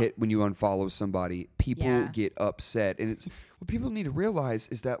when you unfollow somebody. People get upset, and it's what people need to realize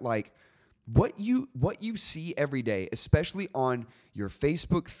is that like what you see every day, especially on your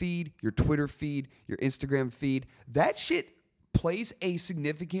Facebook feed, your Twitter feed, your Instagram feed, that shit plays a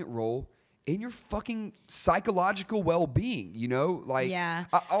significant role in your fucking psychological well-being, you know? Like,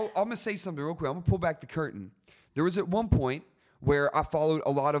 I'm going to say something real quick. I'm going to pull back the curtain. There was at one point where I followed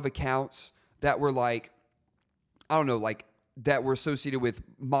a lot of accounts that were like, I don't know, like that were associated with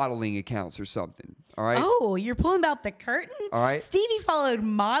modeling accounts or something. All right? Oh, you're pulling back the curtain? All right. Stevie followed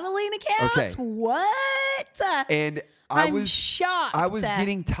modeling accounts? Okay. What? And I'm shocked. I was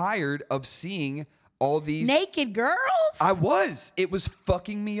getting tired of seeing all these naked girls? It was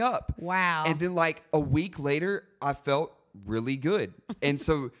fucking me up. Wow. And then like a week later, I felt really good. And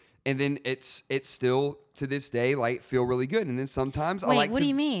so, and then it's still to this day, like feel really good. And then sometimes I like what do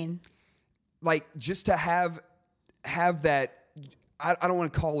you mean? Like just to have that, I don't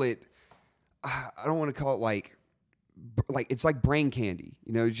want to call it like it's like brain candy,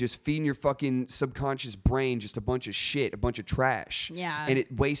 you know, just feeding your fucking subconscious brain just a bunch of shit, a bunch of trash. Yeah. And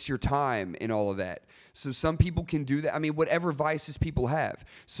it wastes your time and all of that. So some people can do that. I mean, whatever vices people have.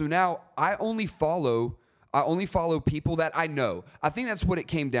 So now I only follow people that I know. I think that's what it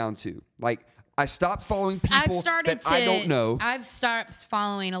came down to. Like I stopped following people that I don't know. I've stopped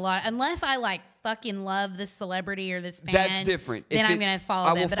following a lot unless I like fucking love this celebrity or this band. That's different. Then I'm going to follow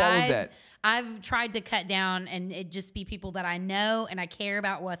them. I will follow that. I've tried to cut down and it just be people that I know and I care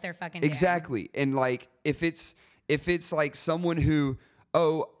about what they're fucking doing. Exactly. And like if it's like someone who,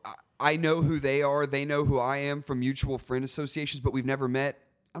 I know who they are, they know who I am from mutual friend associations, but we've never met,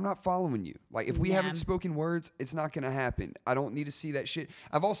 I'm not following you. Like if we haven't spoken words, it's not going to happen. I don't need to see that shit.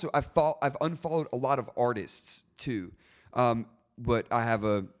 I've unfollowed a lot of artists too. But I have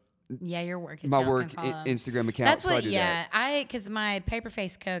your work. My work Instagram account. That's what. Because my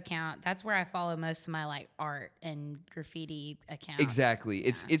Paperface Co account. That's where I follow most of my like art and graffiti accounts. Exactly.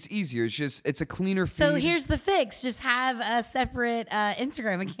 Yeah. It's easier. It's a cleaner feed. So here's the fix: just have a separate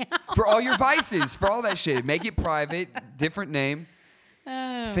Instagram account for all your vices, for all that shit. Make it private, different name. Oh,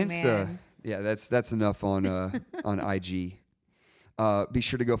 Finsta. man. Yeah, that's enough on IG. Be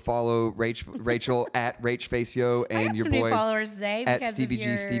sure to go follow Rachel at RachFacio and I got your some boy new followers today at because Stevie of G,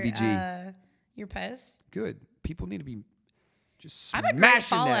 your, Stevie G. Your post. Good. People need to be just I'm a great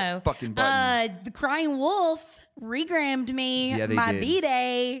smashing follow. that fucking button. The Crying Wolf regrammed me my did.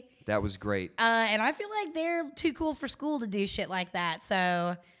 B-Day. That was great. And I feel like they're too cool for school to do shit like that.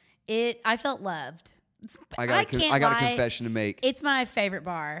 So I felt loved. I got a confession to make. It's my favorite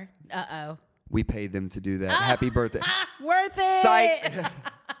bar. Uh-oh. We paid them to do that. Happy birthday. Worth it. Psych.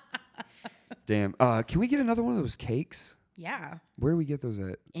 Damn. Can we get another one of those cakes? Yeah. Where do we get those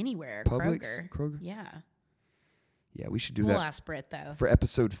at? Anywhere. Publix? Kroger? Yeah. Yeah, we should do We'll that. ask Britt, though. For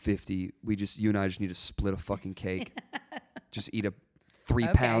episode 50, you and I just need to split a fucking cake. Just eat 3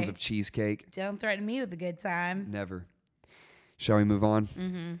 pounds of cheesecake. Don't threaten me with a good time. Never. Shall we move on?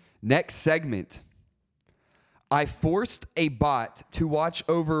 Mm-hmm. Next segment. I forced a bot to watch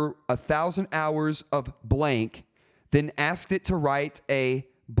over 1,000 hours of blank, then asked it to write a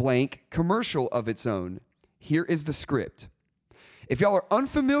blank commercial of its own. Here is the script. If y'all are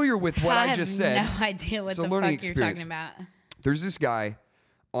unfamiliar with what I just said, I have no idea what the fuck you're talking about. There's this guy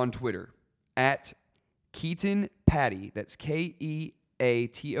on Twitter at Keaton Patty. That's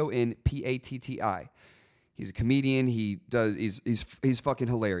KeatonPatti. He's a comedian. He's fucking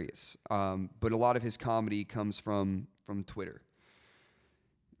hilarious. But a lot of his comedy comes from Twitter.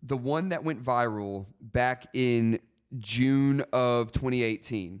 The one that went viral back in June of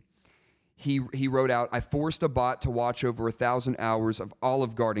 2018. He wrote out, I forced a bot to watch over 1,000 hours of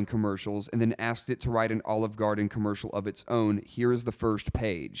Olive Garden commercials and then asked it to write an Olive Garden commercial of its own. Here is the first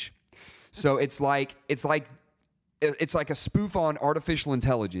page. So it's like a spoof on artificial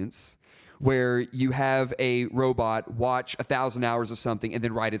intelligence where you have a robot watch 1,000 hours of something and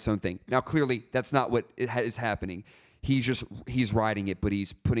then write its own thing. Now, clearly, that's not what is happening. He's writing it, but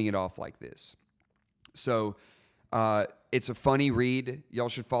he's putting it off like this. So it's a funny read. Y'all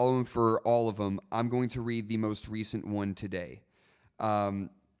should follow him for all of them. I'm going to read the most recent one today.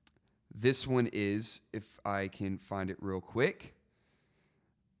 This one is, if I can find it real quick.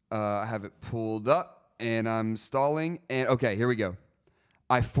 I have it pulled up, and I'm stalling. And okay, here we go.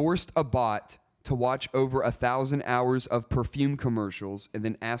 I forced a bot to watch over 1,000 hours of perfume commercials and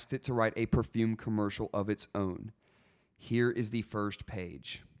then asked it to write a perfume commercial of its own. Here is the first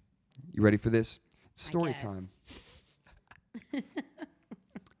page. You ready for this? It's story time.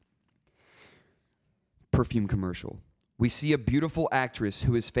 Perfume commercial. We see a beautiful actress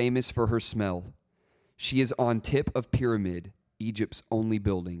who is famous for her smell. She is on tip of pyramid, Egypt's only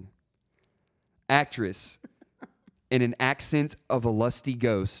building. Actress, in an accent of a lusty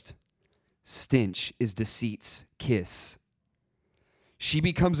ghost, stench is deceit's kiss. She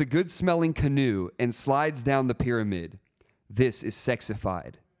becomes a good-smelling canoe and slides down the pyramid. This is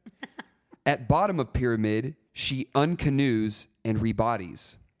sexified. At bottom of pyramid, she uncanoes and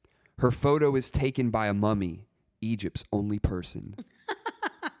rebodies. Her photo is taken by a mummy, Egypt's only person.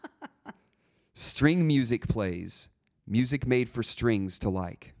 String music plays, music made for strings to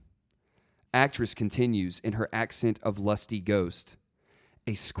like. Actress continues in her accent of lusty ghost.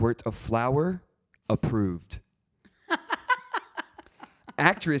 A squirt of flour, approved.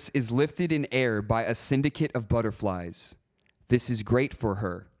 Actress is lifted in air by a syndicate of butterflies. This is great for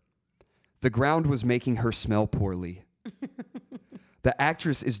her. The ground was making her smell poorly. The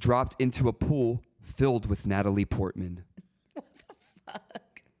actress is dropped into a pool filled with Natalie Portman. What the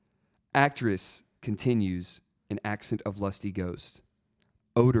fuck? Actress continues in accent of lusty ghost.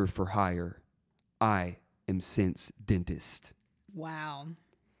 Odor for hire. I am Scent's dentist. Wow.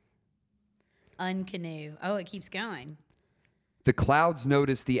 Uncanoe. Oh, it keeps going. The clouds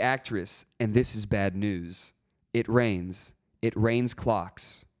notice the actress, and this is bad news. It rains. It rains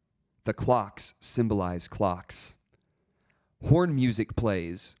clocks. The clocks symbolize clocks. Horn music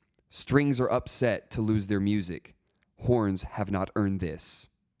plays. Strings are upset to lose their music. Horns have not earned this.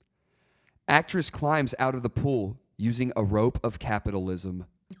 Actress climbs out of the pool using a rope of capitalism.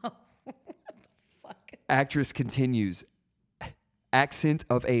 What the fuck? Actress continues. Accent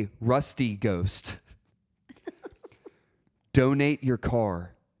of a rusty ghost. Donate your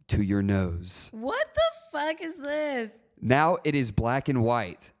car to your nose. What the fuck is this? Now it is black and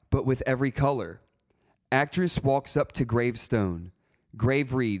white, but with every color. Actress walks up to gravestone.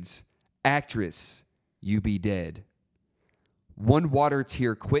 Grave reads, Actress, you be dead. One water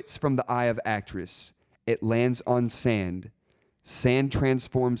tear quits from the eye of actress. It lands on sand. Sand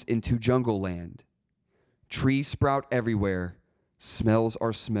transforms into jungle land. Trees sprout everywhere. Smells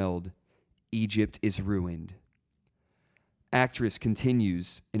are smelled. Egypt is ruined. Actress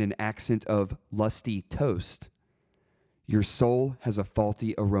continues in an accent of lusty toast. Your soul has a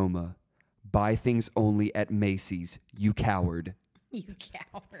faulty aroma. Buy things only at Macy's, you coward. You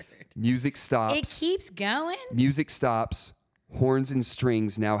coward. Music It stops. keeps going. Music stops. Horns and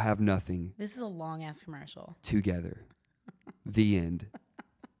strings now have nothing. This is a long ass commercial. Together. The end.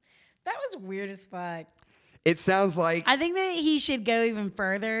 That was weird as fuck. It sounds like... I think that he should go even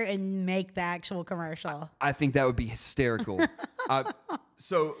further and make the actual commercial. I think that would be hysterical.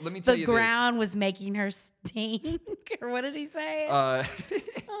 So let me tell you The ground was making her stink. Or what did he say? Oh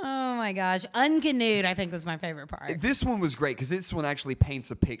my gosh. Uncanoed, I think, was my favorite part. This one was great because this one actually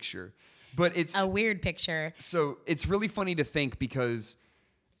paints a picture. But it's... A weird picture. So it's really funny to think because...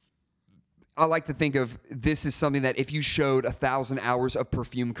 I like to think of this as something that if you showed 1,000 hours of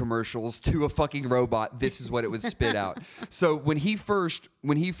perfume commercials to a fucking robot, this is what it would spit out. So when he first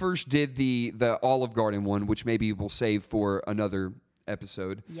did the Olive Garden one, which maybe we'll save for another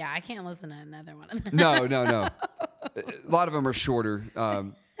episode. Yeah, I can't listen to another one of them. No. A lot of them are shorter,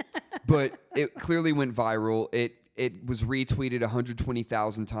 but it clearly went viral. It was retweeted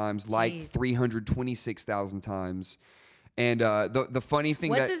 120,000 times, liked 326,000 times. And the funny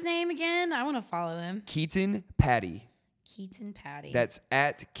thing What's his name again? I want to follow him. Keaton Patty. Keaton Patty. That's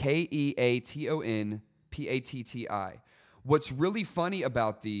at KeatonPatti. What's really funny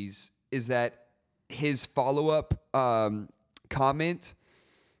about these is that his follow-up comment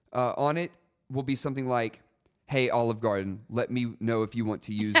on it will be something like, "Hey, Olive Garden, let me know if you want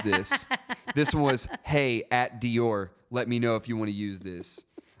to use this." This one was, "Hey, at Dior, let me know if you want to use this."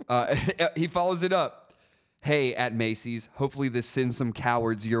 He follows it up. "Hey, at Macy's, hopefully this sends some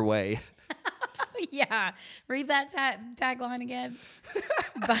cowards your way." Yeah. Read that tagline again.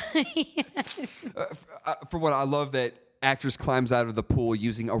 For one, I love that actress climbs out of the pool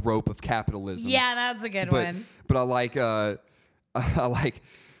using a rope of capitalism. Yeah, that's a good one. But I like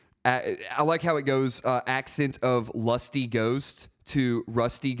how it goes accent of lusty ghost to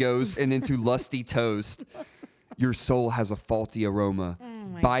rusty ghost and then to lusty toast. "Your soul has a faulty aroma.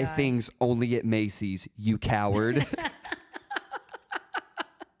 Buy things only at Macy's, you coward."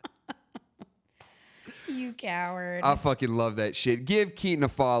 You coward. I fucking love that shit. Give Keaton a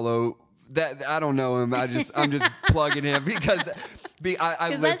follow. That I don't know him. I'm just plugging him because I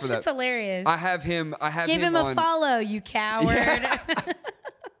live that for shit's that. hilarious. I have him. Give him a on, follow, you coward. Yeah.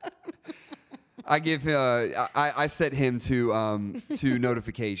 I set him to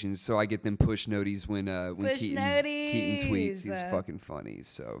notifications, so I get them push noties when Keaton tweets. He's fucking funny.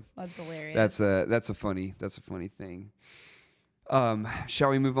 So that's hilarious. That's a funny thing. Shall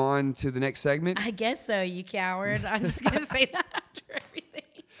we move on to the next segment? I guess so, you coward. I'm just gonna say that after everything.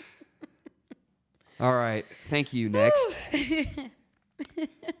 All right. Thank you. Next.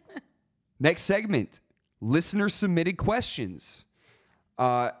 Next segment. Listener submitted questions.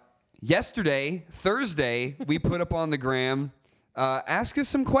 Yesterday, Thursday, we put up on the gram, ask us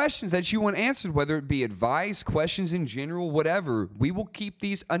some questions that you want answered, whether it be advice, questions in general, whatever. We will keep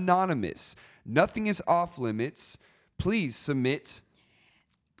these anonymous. Nothing is off limits. Please submit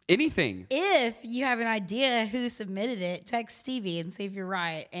anything. If you have an idea who submitted it, text Stevie and see if you're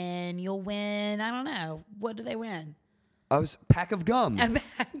right, and you'll win. I don't know. What do they win? A pack of gum. A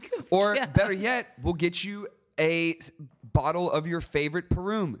pack of or gum. Better yet, we'll get you a bottle of your favorite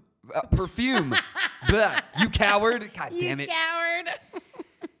perfume. Blah, you coward. God damn it. You coward.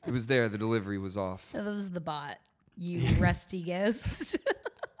 It was there. The delivery was off. That was the bot. You rusty ghost.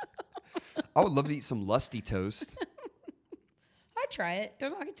 I would love to eat some lusty toast. I'd try it.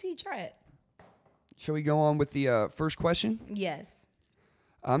 Don't knock it till you try it. Shall we go on with the first question? Yes.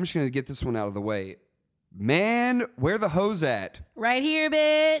 I'm just going to get this one out of the way. Man, where the hose at? Right here,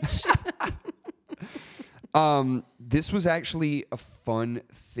 bitch. This was actually a fun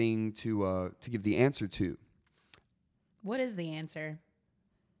thing to give the answer to. What is the answer?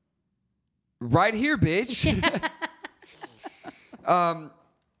 Right here, bitch. I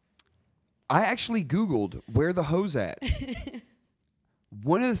actually Googled where the hose at.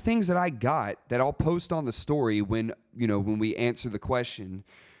 One of the things that I got that I'll post on the story when we answer the question,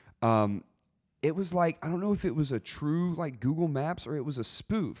 it was like, I don't know if it was a true like Google Maps or it was a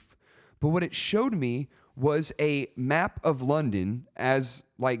spoof, but what it showed me was a map of London as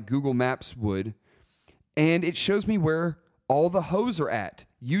like Google Maps would, and it shows me where all the hoes are at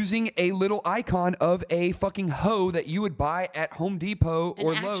using a little icon of a fucking hoe that you would buy at Home Depot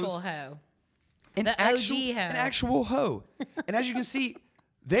or Lowe's. An actual hoe. An actual hoe. And as you can see,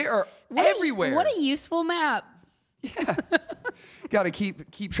 they are everywhere. What a useful map. Yeah. Got to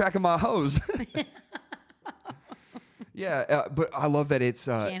keep track of my hoes. Yeah, but I love that it's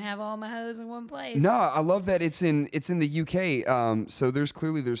can't have all my hoes in one place. No, I love that it's in the UK. So there's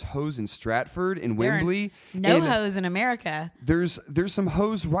hoes in Stratford and Wembley. No hoes in America. There's some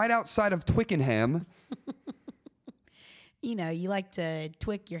hoes right outside of Twickenham. you know, you like to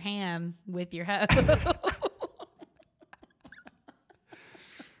twick your ham with your hoe.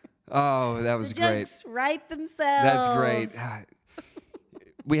 Oh, that was The great. jokes write themselves. That's great.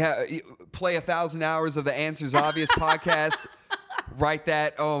 We have play 1,000 hours of the Answers Obvious podcast. Write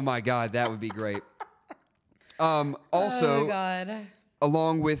that. Oh my God, that would be great. Also, oh God.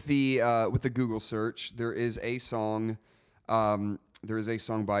 along with the Google search, there is a song. There is a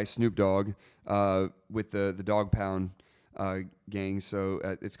song by Snoop Dogg with the Dog Pound gang. So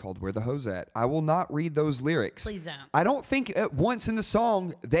it's called "Where the Hoes At." I will not read those lyrics. Please don't. I don't think once in the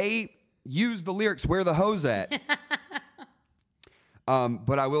song they use the lyrics "Where the hoes at."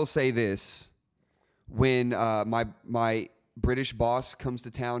 But I will say this: when my British boss comes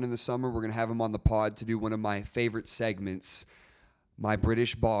to town in the summer, we're gonna have him on the pod to do one of my favorite segments. My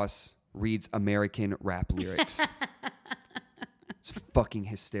British boss reads American rap lyrics. It's fucking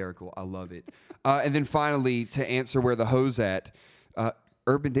hysterical. I love it. And then finally, to answer where the hoes at,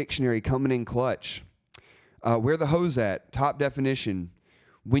 Urban Dictionary coming in clutch. Where the hoes at? Top definition: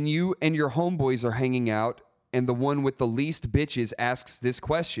 when you and your homeboys are hanging out, and the one with the least bitches asks this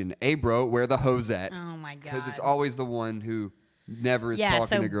question, "Hey, bro, where the hoes at?" Oh my God. Because it's always the one who never is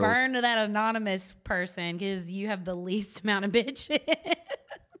talking to girls. Yeah, so burn to that anonymous person because you have the least amount of bitches.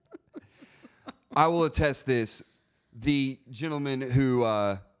 I will attest this. The gentleman who,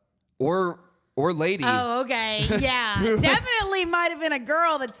 or lady. Oh, okay. Yeah. Definitely might have been a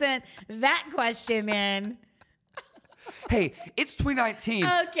girl that sent that question in. Hey, it's 2019.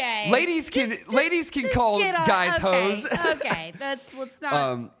 Okay. Ladies can call guys hoes. Okay. Let's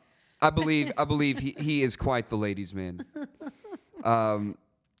not. I believe he is quite the ladies' man.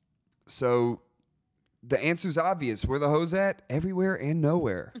 So the answer's obvious. Where the hoes at? Everywhere and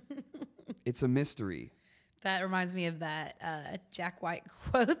nowhere. It's a mystery. That reminds me of that Jack White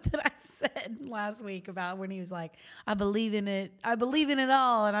quote that I said last week about when he was like, "I believe in it. I believe in it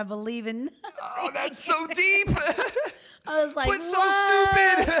all, and I believe in nothing." Oh, that's so deep. I was like, but so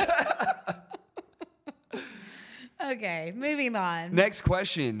stupid. Okay, moving on. Next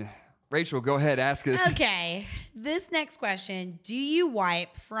question. Rachel, go ahead. Ask us. Okay, this next question: do you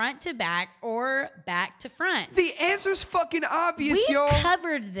wipe front to back or back to front? The answer's fucking obvious, We've y'all.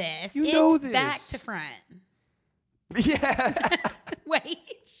 covered this. You it's know this. Back to front. Yeah. Wait.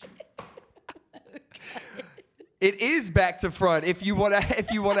 It is back to front. If you wanna have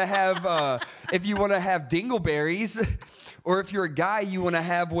dingleberries, or if you're a guy, you wanna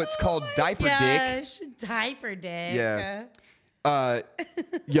have what's called diaper dick. Diaper dick. Yeah.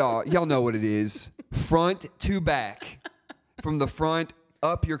 Y'all know what it is. Front to back, from the front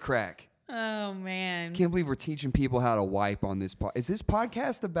up your crack. Oh man. Can't believe we're teaching people how to wipe on this Is this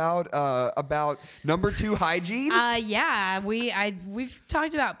podcast about number 2 hygiene? Yeah, we've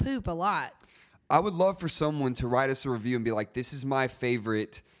talked about poop a lot. I would love for someone to write us a review and be like, "This is my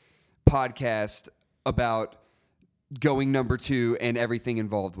favorite podcast about going number 2 and everything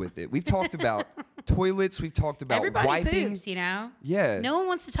involved with it." We've talked about toilets. We've talked about Everybody wiping. poops, you know? Yeah. No one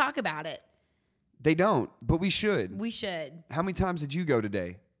wants to talk about it. They don't, but we should. We should. How many times did you go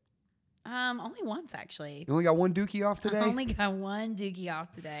today? Only once actually. You only got one dookie off today? I only got one dookie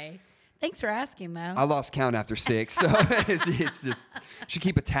off today. Thanks for asking, though. I lost count after 6, so it's just should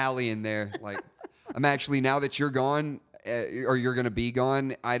keep a tally in there. Like, I'm actually, now that you're gone, or you're gonna be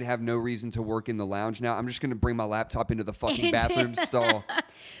gone, I'd have no reason to work in the lounge now. I'm just gonna bring my laptop into the fucking bathroom stall,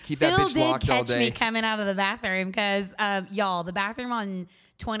 keep that bitch locked all day. Phil did catch me coming out of the bathroom because, y'all, the bathroom on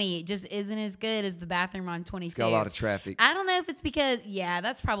 20 just isn't as good as the bathroom on 22. It's got a lot of traffic. I don't know if it's because, yeah,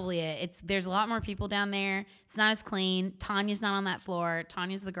 that's probably it. There's a lot more people down there. It's not as clean. Tanya's not on that floor.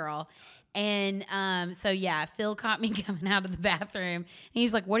 Tanya's the girl. And so, yeah, Phil caught me coming out of the bathroom. And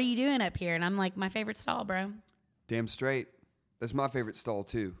he's like, "What are you doing up here?" And I'm like, "My favorite stall, bro." Damn straight. That's my favorite stall,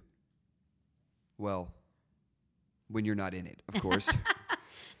 too. Well, when you're not in it, of course.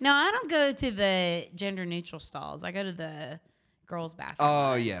 No, I don't go to the gender-neutral stalls. I go to the girls' bathroom.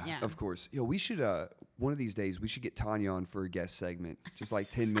 Oh, yeah, of course. Yo, we should, one of these days, we should get Tanya on for a guest segment. Just like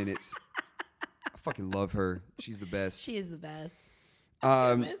 10 minutes. I fucking love her. She's the best. She is the best.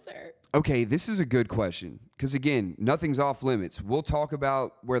 I miss her. Okay, this is a good question. Because, again, nothing's off limits. We'll talk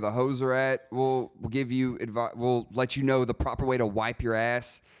about where the hoes are at. We'll give you advice. We'll let you know the proper way to wipe your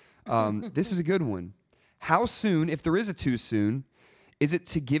ass. This is a good one. How soon, if there is a too soon, is it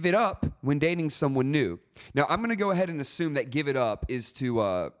to give it up when dating someone new? Now, I'm going to go ahead and assume that give it up is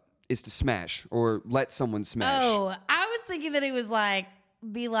to smash or let someone smash. Oh, I was thinking that it was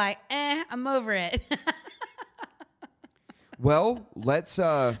be like, I'm over it. Well, let's...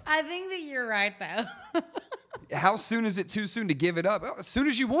 I think that you're right, though. how soon is it too soon to give it up? As soon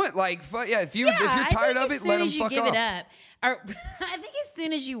as you want. Like, if you're tired of it, let them fuck off. As soon as you give it up. Or I think as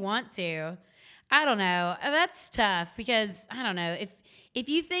soon as you want to. I don't know. That's tough because I don't know if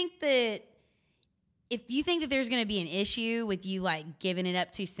you think that there's going to be an issue with you like giving it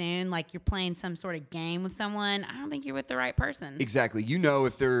up too soon, like you're playing some sort of game with someone, I don't think you're with the right person. Exactly. You know,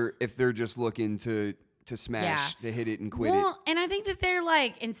 if they're just looking to smash, to hit it and quit it. And I think that they're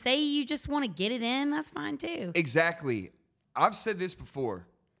like, and say you just want to get it in, that's fine too. Exactly. I've said this before.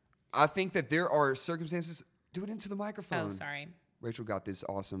 I think that there are circumstances. Do it into the microphone. Oh, sorry. Rachel got this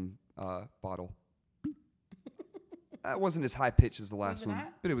awesome bottle. That wasn't as high pitched as the last one,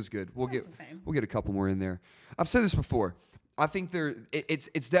 but it was good. We'll get a couple more in there. I've said this before. I think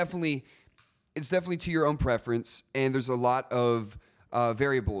it's definitely to your own preference, and there's a lot of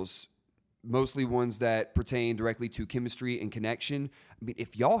variables, mostly ones that pertain directly to chemistry and connection. I mean,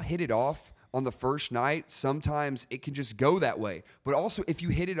 if y'all hit it off on the first night, sometimes it can just go that way. But also, if you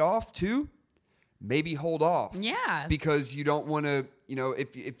hit it off too, maybe hold off. Yeah. Because you don't want to,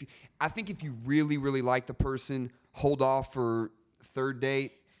 I think if you really, really like the person, hold off for third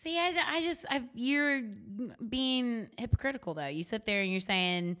date. See, you're being hypocritical though. You sit there and you're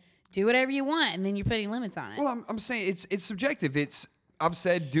saying, do whatever you want, and then you're putting limits on it. Well, I'm saying it's subjective. I've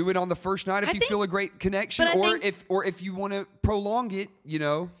said do it on the first night if you feel a great connection, or if you want to prolong it,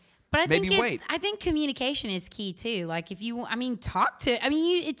 But wait. I think communication is key too. Like if you're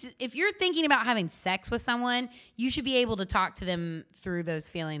thinking about having sex with someone, you should be able to talk to them through those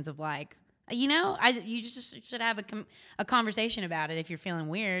feelings of like, you just should have a conversation about it if you're feeling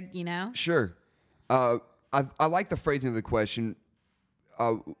weird, Sure. I like the phrasing of the question.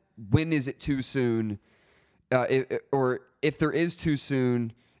 When is it too soon? Or if there is too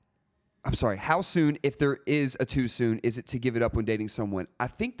soon, I'm sorry, how soon, if there is a too soon, is it to give it up when dating someone? I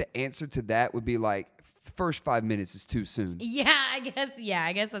think the answer to that would be like, first 5 minutes is too soon. Yeah,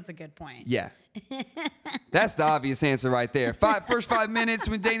 I guess that's a good point. Yeah. That's the obvious answer right there. First 5 minutes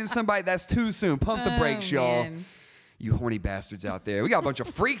when dating somebody, that's too soon. Pump the brakes, y'all. Man. You horny bastards out there. We got a bunch of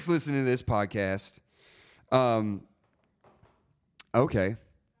freaks listening to this podcast. Okay.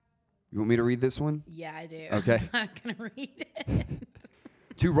 You want me to read this one? Yeah, I do. Okay. I'm not going to read it.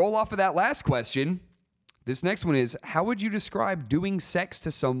 To roll off of that last question, this next one is, how would you describe doing sex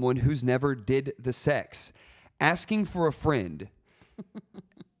to someone who's never did the sex? Asking for a friend.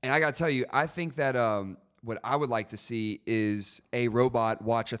 And I got to tell you, I think that what I would like to see is a robot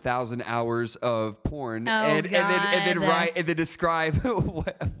watch 1,000 hours of porn and then describe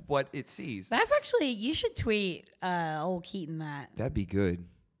what it sees. That's actually, you should tweet old Keaton that. That'd be good.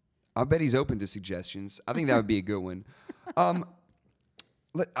 I bet he's open to suggestions. I think that would be a good one.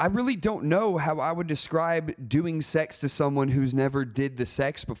 I really don't know how I would describe doing sex to someone who's never did the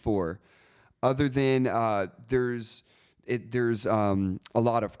sex before, other than there's a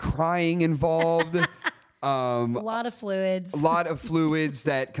lot of crying involved, a lot of fluids,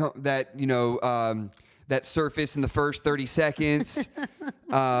 that surface in the first 30 seconds.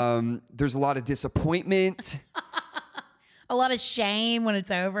 There's a lot of disappointment. A lot of shame when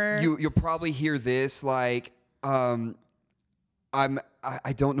it's over. You'll probably hear this like, I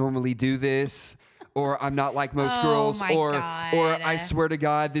don't normally do this, or I'm not like most girls, or I swear to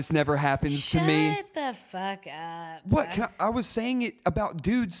God, this never happens to me. Shut the fuck up. What? I was saying it about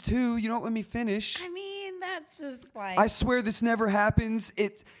dudes too. You don't let me finish. I mean, that's just like, I swear this never happens.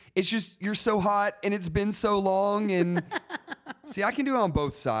 It's just you're so hot and it's been so long, and see, I can do it on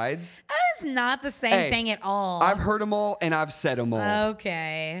both sides. That is not the same thing at all. I've heard them all and I've said them all.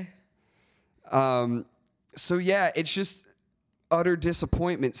 Okay. So yeah, it's just utter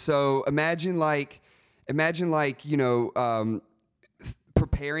disappointment. So imagine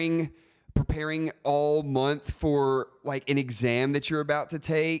preparing all month for like an exam that you're about to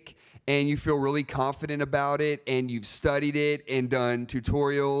take, and you feel really confident about it, and you've studied it and done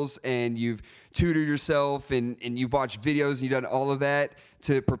tutorials, and you've tutored yourself, and you've watched videos, and you've done all of that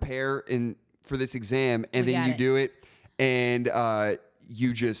to prepare for this exam, and then you do it, and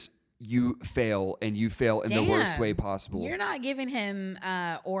you fail, and you fail in the worst way possible. You're not giving him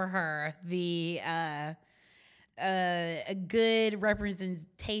or her a good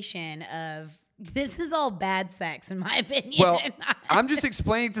representation of this is all bad sex, in my opinion. Well, I'm just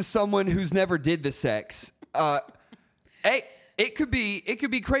explaining to someone who's never did the sex. Hey, it could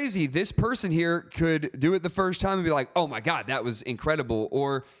be crazy. This person here could do it the first time and be like, "Oh my God, that was incredible,"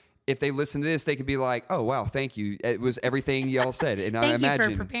 or if they listen to this, they could be like, "Oh wow, thank you. It was everything y'all said." And I imagine. Thank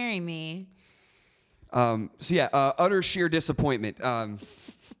you for preparing me. So yeah, utter sheer disappointment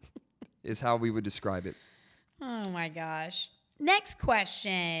is how we would describe it. Oh my gosh. Next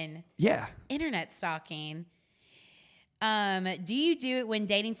question. Yeah. Internet stalking. Do you do it when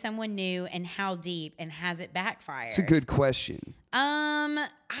dating someone new, and how deep, and has it backfired? It's a good question. I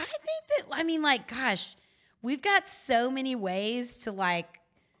think that, gosh, we've got so many ways to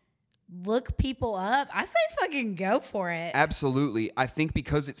look people up. I say fucking go for it. Absolutely. I think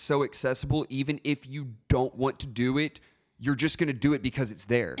because it's so accessible, even if you don't want to do it, you're just going to do it because it's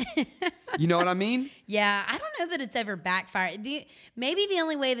there. You know what I mean? Yeah, I don't know that it's ever backfired. Maybe the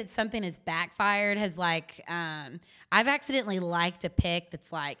only way that something has backfired has I've accidentally liked a pic that's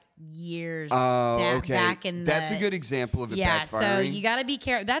years back in the... That's a good example of it backfiring. So you got to be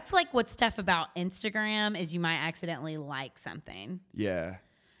careful. That's what's tough about Instagram is you might accidentally like something. Yeah.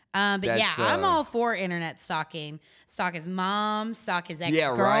 But I'm all for internet stalking. Stalk his mom, stalk his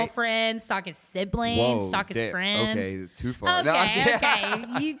ex-girlfriend, stalk his siblings, stalk his friends. Okay, it's too far. Okay.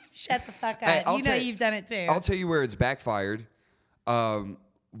 You shut the fuck up. Hey, you've done it too. I'll tell you where it's backfired.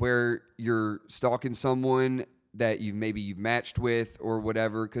 Where you're stalking someone that you've matched with or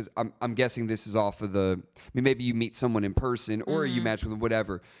whatever. Because I'm guessing this is off of maybe you meet someone in person or you match with them,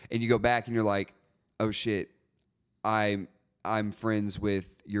 whatever, and you go back and you're like, oh shit, I'm friends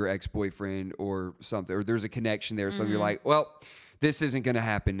with your ex-boyfriend or something, or there's a connection there. So you're like, well, this isn't going to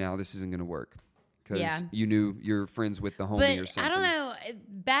happen now. This isn't going to work because you knew you're friends with the homie or something. I don't know.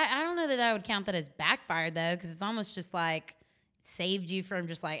 I don't know that I would count that as backfired though, because it's almost just saved you from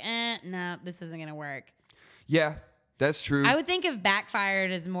just no, this isn't going to work. Yeah, that's true. I would think of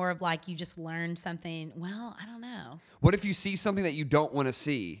backfired as more of you just learned something. Well, I don't know. What if you see something that you don't want to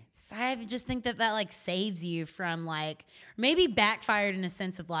see? I just think that saves you from maybe backfired in a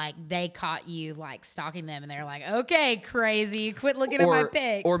sense of they caught you stalking them and they're like, okay, crazy, quit looking at my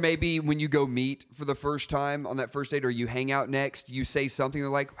pics. Or maybe when you go meet for the first time on that first date, or you hang out next, you say something. They're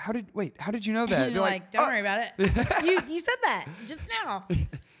like, how did you know that? And you're like, don't worry about it. you said that just now.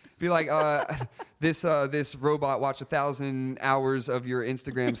 Be like, this robot watched 1,000 hours of your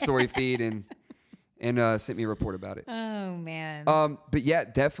Instagram story feed and sent me a report about it. Oh, man. But yeah,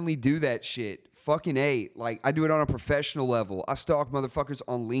 definitely do that shit. Fucking A. I do it on a professional level. I stalk motherfuckers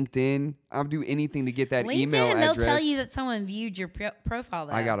on LinkedIn. I'll do anything to get that email address. They'll tell you that someone viewed your profile,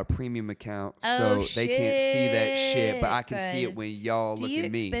 though. I got a premium account, so they can't see that shit, but I can see it when y'all look at me.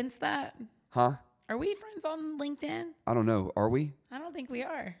 Do you expense that? Huh? Are we friends on LinkedIn? I don't know. Are we? I don't think we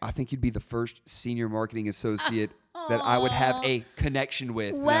are. I think you'd be the first senior marketing associate that I would have a connection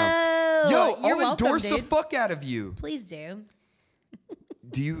with. Whoa. Now. Yo, I'll endorse dude. the fuck out of you. Please do.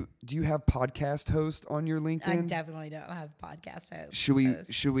 Do you have podcast host on your LinkedIn? I definitely don't have podcast host.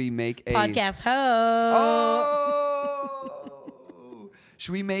 Should we make a podcast host? Oh,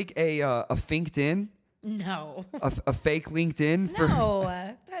 should we make a FinkedIn? No. A fake LinkedIn?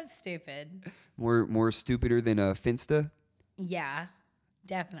 No, that's stupid. More stupider than a Finsta? Yeah,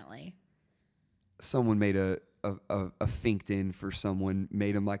 definitely. Someone made a FinkedIn for someone,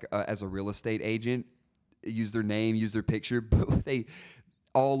 made them as a real estate agent, use their name, use their picture, but they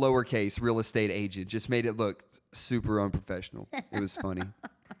all lowercase real estate agent, just made it look super unprofessional. It was funny.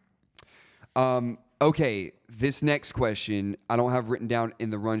 Okay, this next question I don't have written down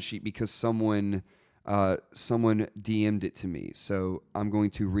in the run sheet because someone DM'd it to me, so I'm going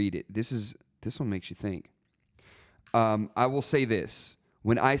to read it. This one makes you think. I will say this.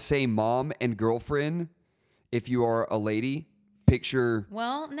 When I say mom and girlfriend, if you are a lady, picture...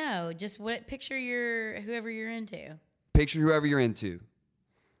 Well, no, just picture whoever you're into. Picture whoever you're into.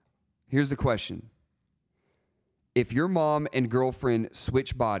 Here's the question. If your mom and girlfriend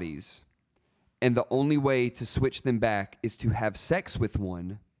switch bodies, and the only way to switch them back is to have sex with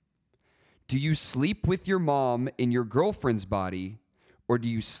one, do you sleep with your mom in your girlfriend's body, or do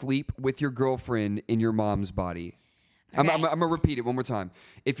you sleep with your girlfriend in your mom's body? Okay. I'm going to repeat it one more time.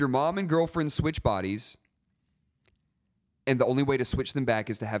 If your mom and girlfriend switch bodies, and the only way to switch them back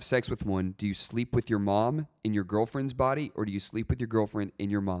is to have sex with one, do you sleep with your mom in your girlfriend's body, or do you sleep with your girlfriend in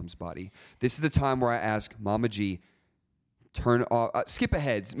your mom's body? This is the time where I ask Mama G, turn off, skip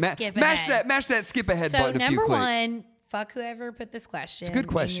ahead. Mash that skip ahead button a few clicks. So number one, fuck whoever put this question. It's a good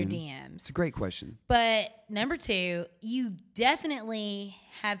question. In your DMs. It's a great question. But number two, you definitely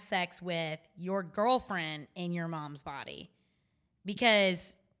have sex with your girlfriend in your mom's body,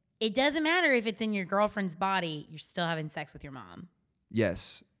 because it doesn't matter if it's in your girlfriend's body, you're still having sex with your mom.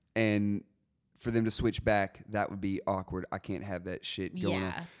 Yes. And for them to switch back, that would be awkward. I can't have that shit going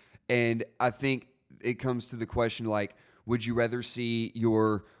on. And I think it comes to the question, would you rather see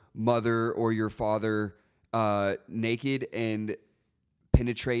your mother or your father naked and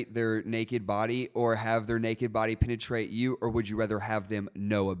penetrate their naked body, or have their naked body penetrate you, or would you rather have them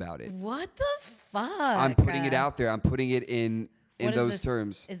know about it? What the fuck? I'm putting it out there. I'm putting it in those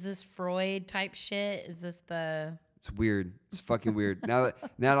terms. Is this Freud type shit? Is this the... It's weird. It's fucking weird. Now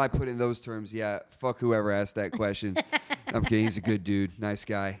that I put in those terms, yeah, fuck whoever asked that question. I'm kidding. He's a good dude. Nice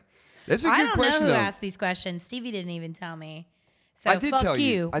guy. That's a good question, I don't know who though. asked these questions. Stevie didn't even tell me. So I did fuck tell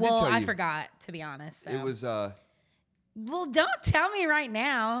you. I forgot, to be honest. So. It was, well, don't tell me right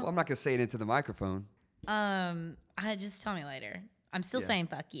now. well, I'm not going to say it into the microphone. Just tell me later. I'm still saying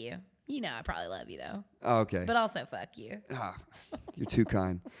fuck you. You know I probably love you, though. Oh, okay. But also fuck you. You're too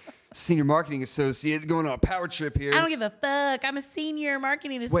kind. Senior marketing associate going on a power trip here. I don't give a fuck. I'm a senior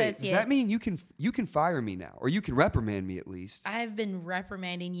marketing associate. Wait, does that mean you can fire me now, or you can reprimand me at least? I've been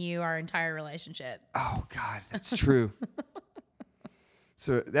reprimanding you our entire relationship. Oh God, that's true.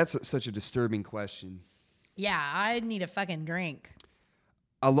 So that's such a disturbing question. Yeah, I need a fucking drink.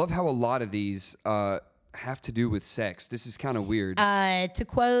 I love how a lot of these have to do with sex. This is kind of weird. To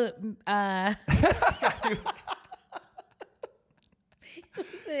quote, how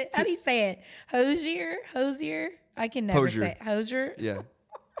do you say it? Hosier? I can never Hosier. say it. Hosier? Yeah.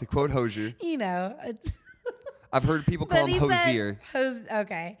 To quote Hosier. You know. I've heard people call him Hosier.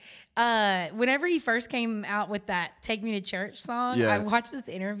 Okay. Whenever he first came out with that "Take Me to Church" song, Yeah. I watched this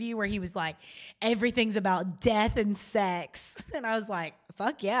interview where he was like, "Everything's about death and sex," and I was like,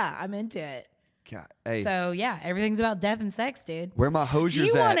 "Fuck yeah, I'm into it." God, hey, So yeah, everything's about death and sex, dude. where my Do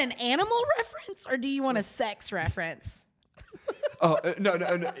Hosier's you at? want an animal reference or do you want a sex reference? Oh, no.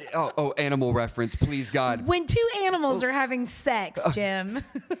 Oh, animal reference, please, God. When two animals are having sex, Jim.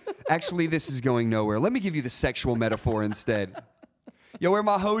 Actually, this is going nowhere. Let me give you the sexual metaphor instead. Yo, where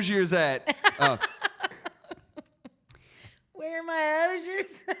my Hosier's at? Where are my hosiers?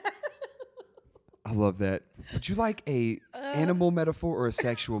 I love that. Would you like a animal metaphor or a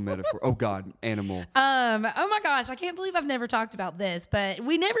sexual metaphor? Oh God, animal. Oh my gosh, I can't believe I've never talked about this, but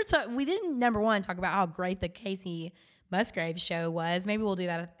we didn't number one talk about how great the Casey Musgraves show was. Maybe we'll do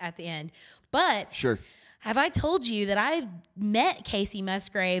that at the end. But Sure. have I told you that I met Casey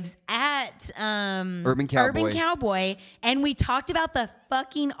Musgraves at Urban Cowboy, and we talked about the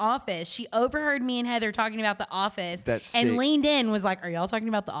fucking Office. She overheard me and Heather talking about the Office, That's and sick. leaned in, was like, "Are y'all talking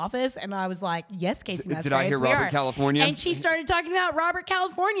about the Office?" And I was like, "Yes, Casey Musgraves." Did I hear we Robert are." California? And she started talking about Robert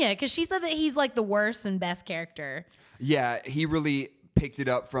California because she said that he's like the worst and best character. Yeah, he really picked it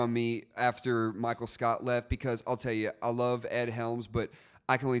up from me after Michael Scott left because I'll tell you, I love Ed Helms, but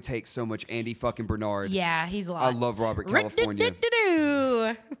I can only take so much Andy fucking Bernard. Yeah, he's a lot. I love Robert California.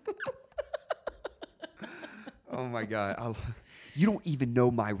 Oh my God. You don't even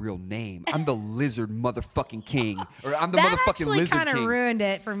know my real name. I'm the Lizard Motherfucking King. Or I'm the That motherfucking actually Lizard kind of King. ruined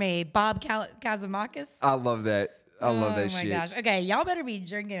it for me. Bob Kazamakis. I love that. I love that Oh my shit. gosh. Okay, y'all better be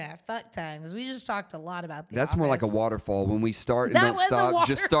drinking at fuck ton because we just talked a lot about the That's more like a Office. waterfall. When we start and That don't was a stop,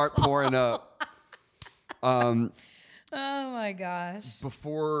 just start waterfall. pouring up. Oh my gosh.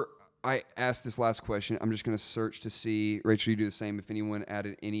 Before I ask this last question, I'm just going to search to see, Rachel, you do the same, if anyone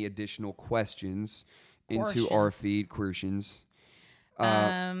added any additional questions into our feed, questions.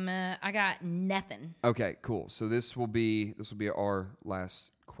 I got nothing. Okay, cool. So this will be our last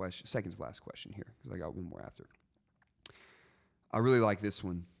question, second to last question here, because I got one more after. I really like this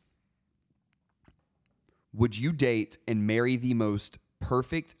one. Would you date and marry the most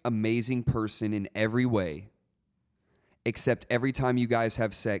perfect, amazing person in every way, except every time you guys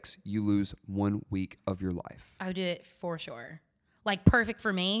have sex, you lose 1 week of your life? I would do it for sure. Like perfect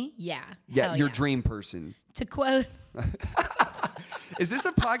for me? Yeah. Yeah, Hell your yeah. dream person. To quote, Is this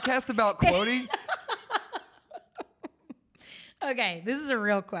a podcast about quoting? okay, this is a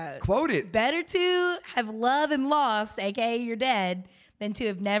real quote. Quote it. Better to have loved and lost, aka you're dead, than to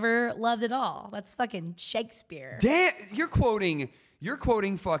have never loved at all. That's fucking Shakespeare. Damn, you're quoting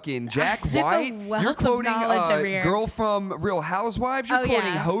fucking Jack White. wealth You're of quoting knowledge over here. girl from Real Housewives. You're Oh,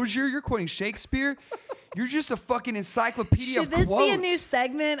 quoting yeah. Hosier. You're quoting Shakespeare. You're just a fucking encyclopedia Should of this quotes. be a new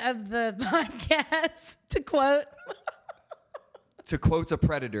segment of the podcast? To quote, To quote a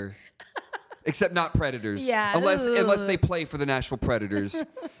predator. Except not predators. Yeah. Unless they play for the Nashville Predators,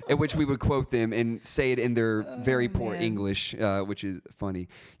 at which we would quote them and say it in their very poor man. English, which is funny.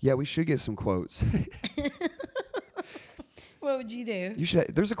 Yeah, we should get some quotes. what would you do? You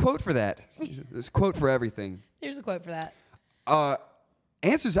should. There's a quote for that. There's a quote for everything. There's a quote for that.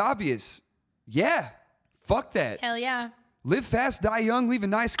 Answer's obvious. Yeah. Fuck that. Hell yeah. Live fast, die young, leave a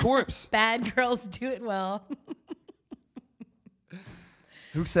nice corpse. Bad girls do it well.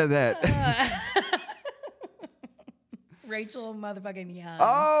 Who said that? Rachel motherfucking Young.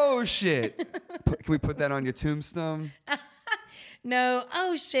 Oh shit! Can we put that on your tombstone? No.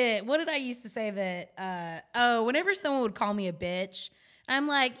 Oh shit. What did I used to say that? Whenever someone would call me a bitch, I'm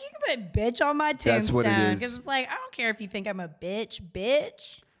like, you can put bitch on my tombstone. That's what it is. Because it's like, I don't care if you think I'm a bitch.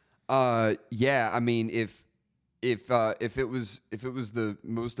 Yeah. I mean, if if it was the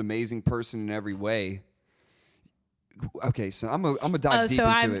most amazing person in every way. Okay, so I'm gonna dive deep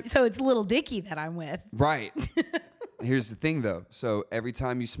into it. So it's Little Dicky that I'm with. Right. Here's the thing, though. So every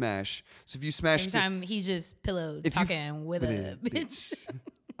time you smash, so if you smash, every time he's just pillow talking with a bitch.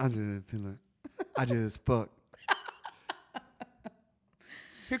 I just pillow. I just fuck.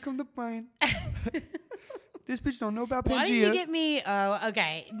 Here come the brain. This bitch don't know about Pangea. Why didn't you get me? Oh,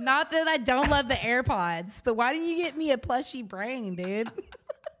 okay. Not that I don't love the AirPods, but why didn't you get me a plushy brain, dude?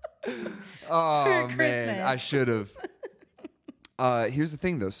 Oh man, I should have. Here's the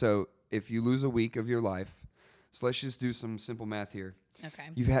thing, though. So if you lose a week of your life, so let's just do some simple math here. Okay.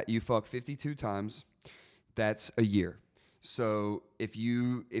 You fuck 52 times. That's a year. So if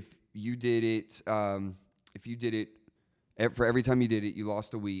you did it for every time you did it, you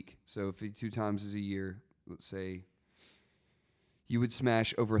lost a week. So 52 times is a year. Let's say you would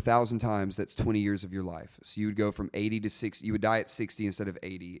smash over 1,000 times. That's 20 years of your life. So you would go from 80 to 60. You would die at 60 instead of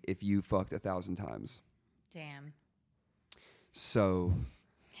 80 if you fucked 1,000 times. Damn. So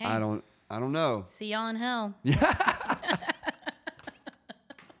hey, I don't know. See y'all in hell.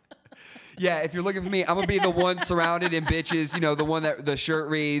 Yeah, if you're looking for me, I'm gonna be the one surrounded in bitches. You know, the one that the shirt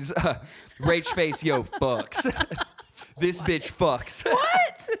reads, "Rage face, yo, fucks." This bitch fucks.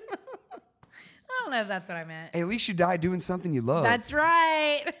 What? I don't know if that's what I meant. Hey, at least you died doing something you love. That's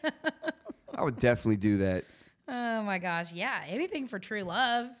right. I would definitely do that. Oh my gosh, yeah. Anything for true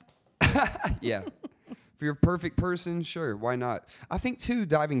love. Yeah. For your perfect person, sure, why not? I think too,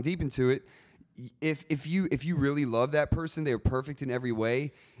 diving deep into it, if you really love that person, they're perfect in every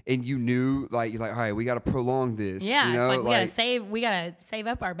way, and you knew you're like, all right, we got to prolong this. Yeah, you know? it's like we gotta save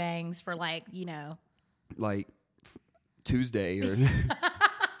up our bangs for like Tuesday or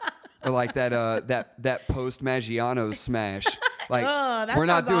or like that post Maggiano's smash. Like we're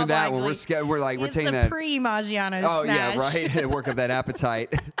not doing that one. We're taking that pre-Maggiano's smash. Yeah, right. Work up that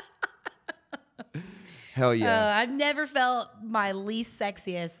appetite. Hell yeah. I've never felt my least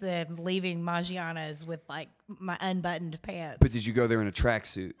sexiest than leaving Maggiano's with like my unbuttoned pants. But did you go there in a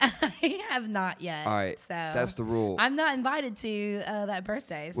tracksuit? I have not yet. All right. So that's the rule. I'm not invited to that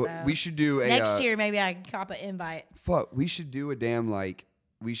birthday. So well, we should do a next year. Maybe I can cop an invite. Fuck. We should do a damn live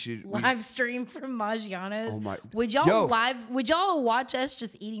stream from Maggiano's. Oh my! Would y'all watch us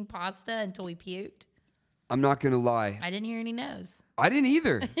just eating pasta until we puked? I'm not gonna lie. I didn't hear any no's. I didn't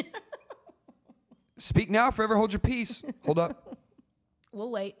either. Speak now, forever hold your peace. Hold up.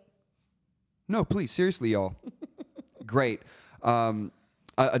 We'll wait. No, please, seriously, y'all. Great. A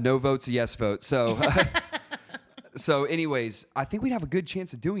no vote's a yes vote. So, so anyways, I think we'd have a good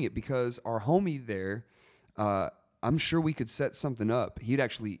chance of doing it because our homie there, I'm sure we could set something up.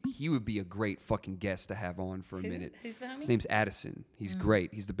 He would be a great fucking guest to have on for a minute. Who's the homie? His name's Addison. He's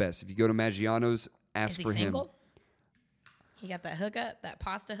great. He's the best. If you go to Maggiano's, ask for him. Single? He got that hookup, that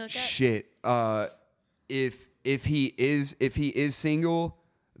pasta hookup? Shit. If he is single,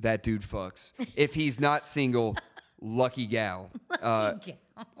 that dude fucks. If he's not single, lucky gal.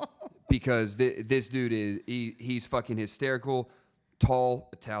 Because this dude he's fucking hysterical, tall,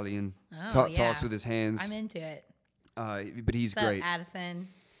 Italian, talks with his hands. I'm into it. But he's What's great. Up, Addison?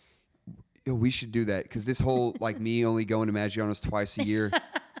 Yo, we should do that because this whole me only going to Maggiano's twice a year,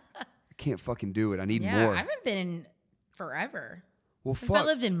 I can't fucking do it. I need more. I haven't been in forever. Well, since I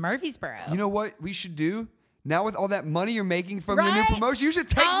lived in Murfreesboro. You know what we should do? Now with all that money you're making from your new Right? promotion, you should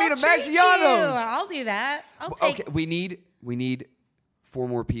take me to treat you. Maggiano's. I'll do that. Okay, we need 4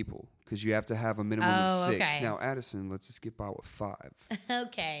 more people because you have to have a minimum of 6. Okay. Now, Addison, let's just get by with 5.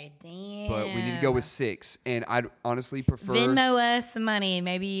 Okay, damn. But we need to go with 6, and I'd honestly prefer Venmo us some money.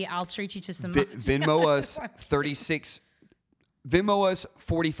 Maybe I'll treat you to some Venmo us 36. Venmo us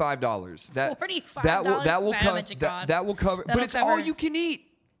 $45. That will cover. That will cover. But it's all you can eat.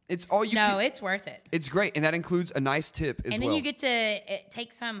 It's all you. No, it's worth it. It's great, and that includes a nice tip as well. And then you get to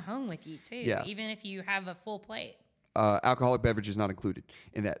take some home with you too. Yeah. Even if you have a full plate. Alcoholic beverages not included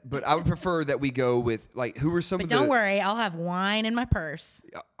in that. But I would prefer that we go with who are some but of the. Don't worry, I'll have wine in my purse.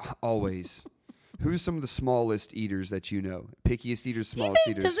 Always. Who's some of the smallest eaters that you know? Pickiest eaters, smallest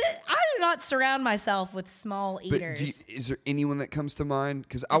eaters. I do not surround myself with small eaters. But is there anyone that comes to mind?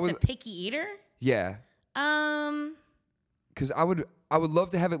 Because a picky eater. Yeah. Because I would love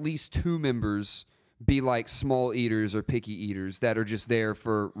to have at least 2 members be like small eaters or picky eaters that are just there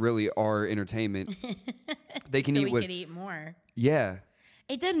for really our entertainment. They can so eat. We could eat more. Yeah.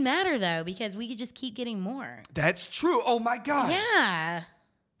 It doesn't matter though because we could just keep getting more. That's true. Oh my god. Yeah.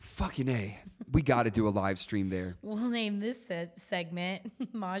 Fucking A. We got to do a live stream there. We'll name this segment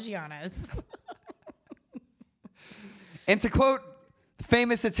Maggiano's. And to quote the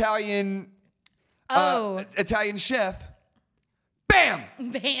famous Italian, Italian chef. Bam!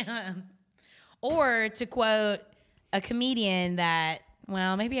 Bam. Or to quote a comedian that,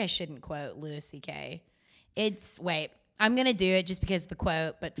 well, maybe I shouldn't quote Louis C.K. I'm going to do it just because of the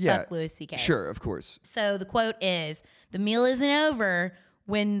quote, but fuck Louis C.K. Sure, of course. So the quote is, the meal isn't over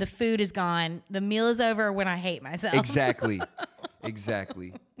when the food is gone. The meal is over when I hate myself. Exactly.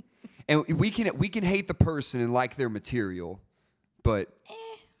 And we can hate the person and like their material, but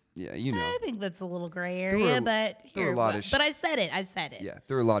yeah, you know. I think that's a little gray area, but I said it. Yeah,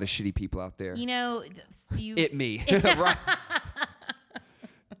 there are a lot of shitty people out there. You know, me. Right.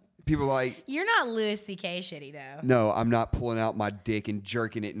 People like, you're not Louis C.K. shitty though. No, I'm not pulling out my dick and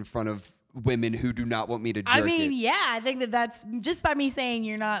jerking it in front of women who do not want me to jerk it. I mean, yeah, I think that's just by me saying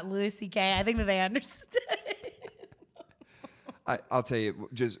you're not Louis C.K. I think that they understood. I'll tell you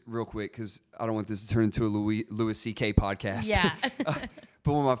just real quick because I don't want this to turn into a Louis C.K. podcast. Yeah.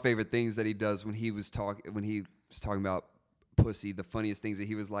 But one of my favorite things that he does when he was talking about pussy, the funniest things that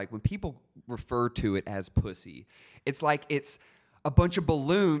he was like, when people refer to it as pussy, it's like it's a bunch of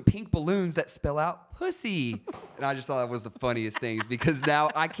pink balloons that spell out pussy. And I just thought that was the funniest things because now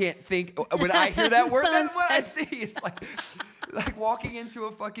I can't think, when I hear that word, that's what I see. It's like walking into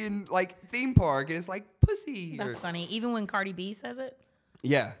a fucking like theme park and it's like pussy. That's funny. Even when Cardi B says it?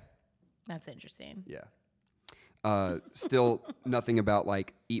 Yeah. That's interesting. Yeah. Still nothing about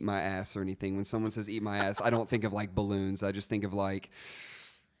like eat my ass or anything. When someone says eat my ass, I don't think of like balloons. I just think of like,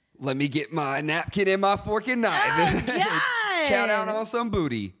 let me get my napkin and my fork and knife. Oh, God. Chow down on some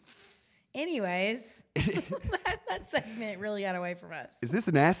booty. Anyways, that segment really got away from us. Is this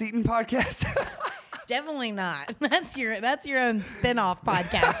an ass-eating podcast? Definitely not. That's your own spin-off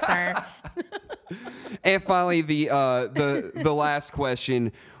podcast, sir. And finally, the last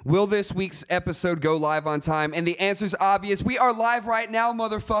question. Will this week's episode go live on time? And the answer's obvious. We are live right now,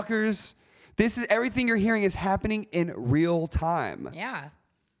 motherfuckers. Everything you're hearing is happening in real time. Yeah.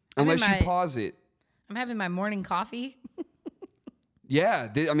 Unless you pause it. I'm having my morning coffee. Yeah.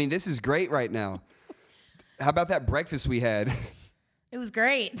 This is great right now. How about that breakfast we had? It was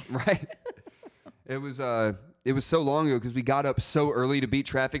great. Right. It was so long ago because we got up so early to beat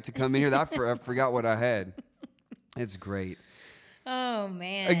traffic to come in here that I forgot what I had. It's great. Oh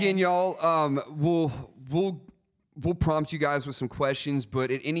man. Again, y'all, we'll prompt you guys with some questions,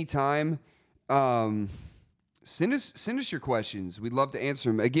 but at any time, send us your questions. We'd love to answer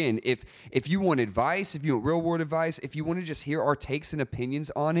them. Again, if you want advice, if you want real world advice, if you want to just hear our takes and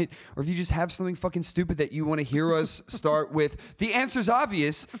opinions on it, or if you just have something fucking stupid that you want to hear us start with, the answer's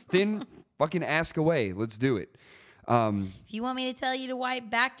obvious, then fucking ask away. Let's do it. If you want me to tell you to wipe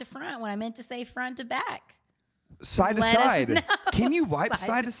back to front when I meant to say front to back. Side to side. Can you wipe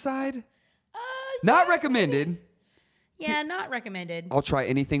side to side? Not recommended. Yeah, not recommended. I'll try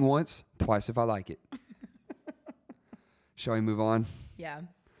anything once, twice if I like it. Shall we move on? Yeah.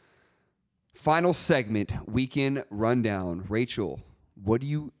 Final segment, weekend rundown. Rachel, what are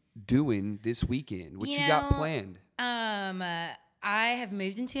you doing this weekend? What you got planned? I have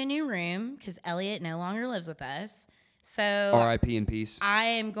moved into a new room because Elliot no longer lives with us. So R.I.P. in peace. I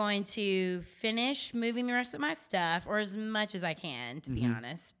am going to finish moving the rest of my stuff, or as much as I can, to be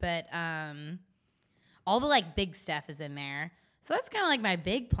honest. But all the like big stuff is in there, so that's kind of like my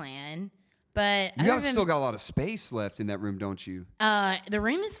big plan. But you still got a lot of space left in that room, don't you? The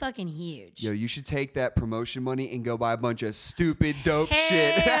room is fucking huge. Yo, you should take that promotion money and go buy a bunch of stupid, dope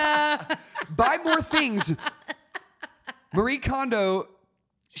shit. Buy more things. Marie Kondo.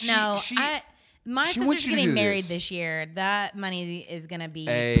 My sister's getting married this year. That money is going to be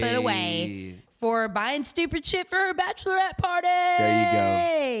put away for buying stupid shit for her bachelorette party.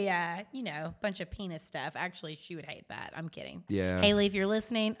 There you go. Yeah, bunch of penis stuff. Actually, she would hate that. I'm kidding. Yeah. Haley, if you're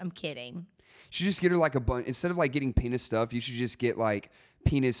listening, I'm kidding. You should just get her like a bunch. Instead of like getting penis stuff, you should just get like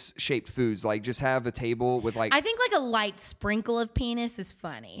penis-shaped foods. Like just have a table with like... I think like a light sprinkle of penis is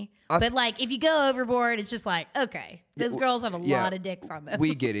funny. But like if you go overboard, it's just like, okay, those girls have a lot of dicks on them.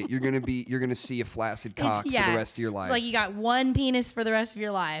 We get it. You're gonna see a flaccid cock for the rest of your life. It's like you got one penis for the rest of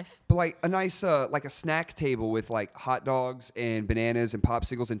your life. But like a nice like a snack table with like hot dogs and bananas and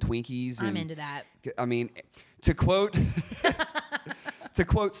popsicles and Twinkies. I'm into that. I mean, to quote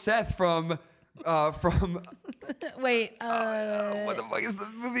Seth from wait, what the fuck is the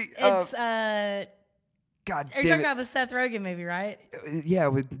movie? It's God damn it. Are you talking about the Seth Rogen movie, right? Yeah,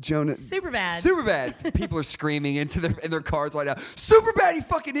 with Jonah. Superbad. Superbad. People are screaming in their cars right now. Superbad, you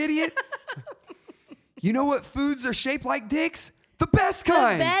fucking idiot. You know what foods are shaped like dicks? The best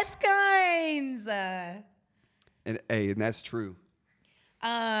kinds. The best kinds. And that's true.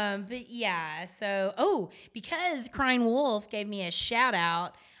 But yeah, so because Crying Wolf gave me a shout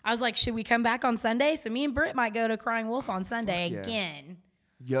out, I was like, should we come back on Sunday? So me and Britt might go to Crying Wolf on Sunday again.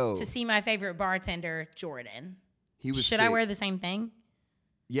 Yo. To see my favorite bartender, Jordan. He was Should sick. I wear the same thing?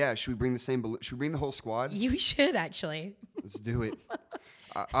 Yeah, should we bring the whole squad? You should actually. Let's do it.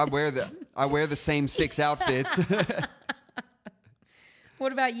 I wear the same 6 outfits.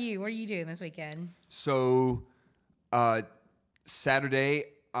 What about you? What are you doing this weekend? So, Saturday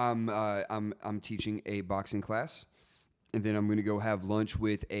I'm teaching a boxing class, and then I'm going to go have lunch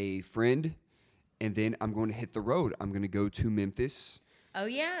with a friend, and then I'm going to hit the road. I'm going to go to Memphis. Oh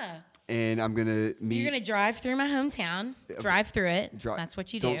yeah. And I'm going to meet. You're going to drive through my hometown. Drive through it. That's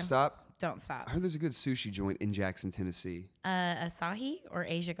what you do. Don't stop. Don't stop. I heard there's a good sushi joint in Jackson, Tennessee. Asahi or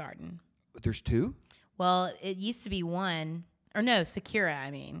Asia Garden? There's 2? Well, it used to be one. Or no, Sakura,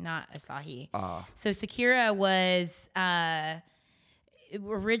 I mean, not Asahi. So Sakura was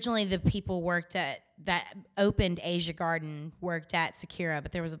originally the people that opened Asia Garden worked at Sakura,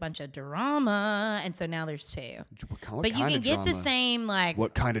 but there was a bunch of drama, and so now there's 2. What but you kind can of get drama? the same, like...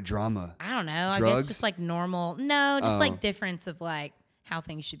 What kind of drama? I don't know. Drugs? I guess just like normal... No, just like difference of like how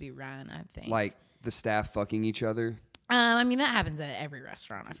things should be run, I think. Like the staff fucking each other? I mean, that happens at every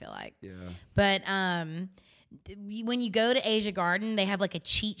restaurant, I feel like. Yeah. But when you go to Asia Garden, they have like a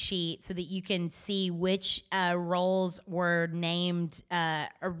cheat sheet so that you can see which roles were named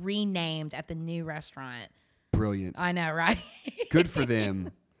or renamed at the new restaurant. Brilliant. I know, right? Good for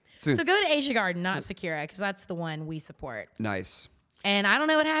them. So go to Asia Garden, not Sakura, because that's the one we support. Nice. And I don't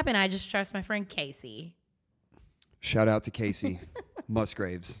know what happened. I just trust my friend Casey. Shout out to Casey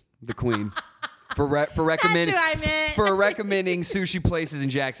Musgraves, the queen, for recommending That's who I meant. for recommending sushi places in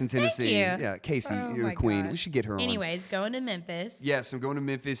Jackson, Tennessee. Thank you. Yeah, Casey, Oh you're my the queen. gosh. We should get her on. Anyways, going to Memphis. Yes, I'm going to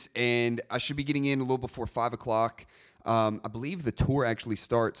Memphis, and I should be getting in a little before 5 o'clock. I believe the tour actually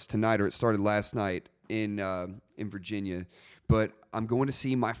starts tonight, or it started last night in Virginia. But I'm going to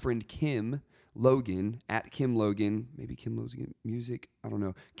see my friend Kim Logan at Kim Logan, maybe Kim Logan Music. I don't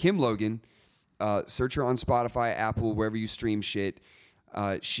know. Kim Logan. Search her on Spotify, Apple, wherever you stream shit.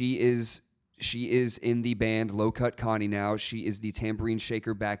 She is in the band Low Cut Connie now. She is the tambourine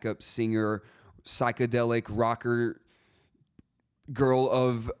shaker, backup singer, psychedelic rocker girl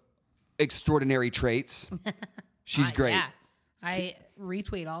of extraordinary traits. She's great. Yeah, I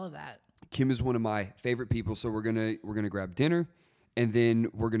retweet all of that. Kim is one of my favorite people, so we're gonna grab dinner, and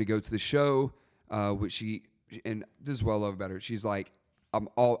then we're gonna go to the show. Which and this is what I love about her. She's like, I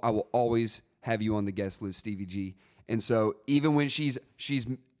will always have you on the guest list, Stevie G. And so even when she's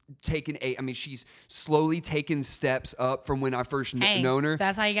taken she's slowly taken steps up from when I first known her.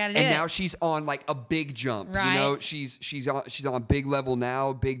 That's how you got to do and it. now she's on like a big jump. Right. You know, she's on a big level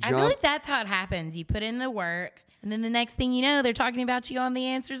now, big jump. I feel like that's how it happens. You put in the work, and then the next thing you know, they're talking about you on the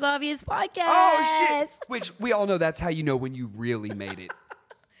Answers Obvious podcast. Oh shit! Which we all know that's how you know when you really made it.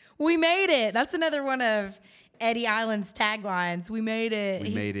 We made it. That's another one of Eddie Island's taglines. We made it. We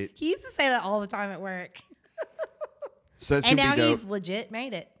made it. He used to say that all the time at work. So it's and gonna now be dope. he's legit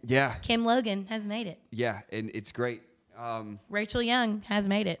made it. Yeah. Kim Logan has made it. Yeah, and it's great. Rachel Young has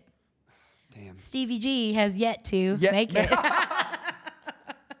made it. Damn. Stevie G has yet to make it.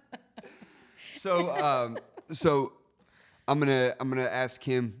 So I'm gonna ask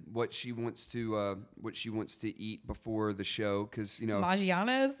Kim what she wants to eat before the show, because you know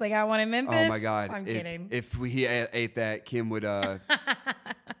Maggiano's, they got one in Memphis. Oh my God! I'm kidding. If we ate that, Kim would.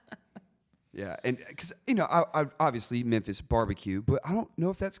 Yeah, and because I obviously Memphis barbecue, but I don't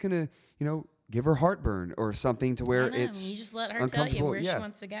know if that's gonna give her heartburn or something to where it's. You just let her tell you where she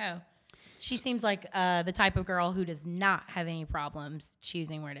wants to go. She seems like the type of girl who does not have any problems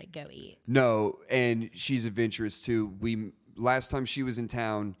choosing where to go eat. No, and she's adventurous too. Last time she was in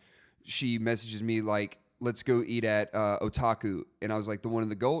town, she messages me like, let's go eat at Otaku. And I was like, the one in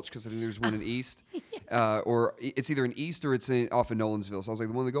the Gulch? Because I think there's one in East. Or it's either in East or it's off in Nolensville. So I was like,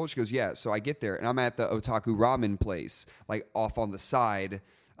 the one in the Gulch? She goes, yeah. So I get there, and I'm at the Otaku ramen place, like off on the side,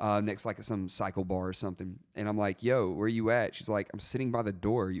 next to like some cycle bar or something. And I'm like, yo, where you at? She's like, I'm sitting by the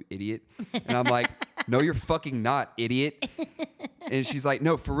door, you idiot. And I'm like, no, you're fucking not, idiot. And she's like,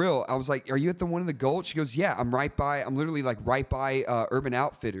 no, for real. I was like, are you at the one in the Gulch? She goes, yeah, I'm literally like right by Urban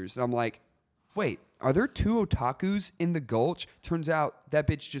Outfitters. And I'm like, wait, are there 2 Otakus in the Gulch? Turns out that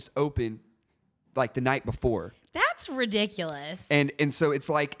bitch just opened like the night before. That's ridiculous. And so it's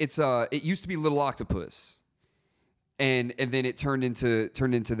like it used to be Little Octopus. And then it turned into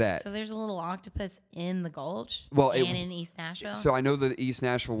that. So there's a little octopus in the Gulch, well, and in East Nashville. So I know the East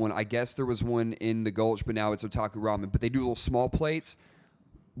Nashville one. I guess there was one in the Gulch, but now it's Otaku Ramen. But they do little small plates.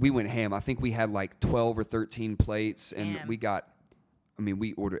 We went ham. I think we had like 12 or 13 plates, and Damn. we got. mean,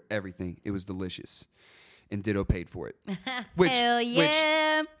 we ordered everything. It was delicious. And Ditto paid for it. Hell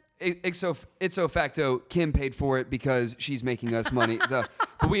yeah. Ipso facto, Kim paid for it because she's making us money. So,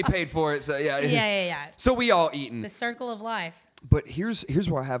 but we paid for it. So yeah. Yeah. So we all eaten. The circle of life. But here's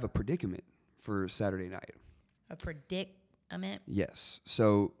where I have a predicament for Saturday night. A predicament? Yes.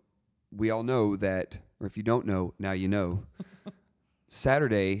 So we all know that, or if you don't know, now you know.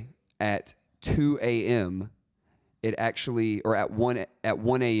 Saturday at 2 a.m., it actually, or at 1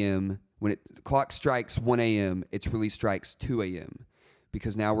 a.m., when the clock strikes 1 a.m., it really strikes 2 a.m.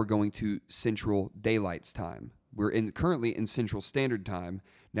 because now we're going to Central Daylight's time. We're currently in Central Standard Time.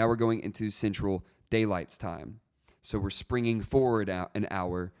 Now we're going into Central Daylight's time. So we're springing forward an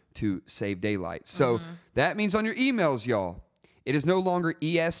hour to save daylight. So that means on your emails, y'all, it is no longer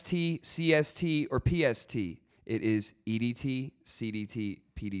EST, CST, or PST. It is EDT, CDT,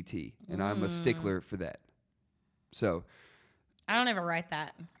 PDT. And I'm a stickler for that. So I don't ever write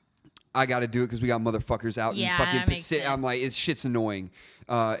that. I got to do it because we got motherfuckers out in fucking Pacific. I'm like, it's shit's annoying.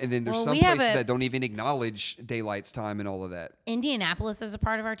 And then there's some places that don't even acknowledge daylight's time and all of that. Indianapolis is a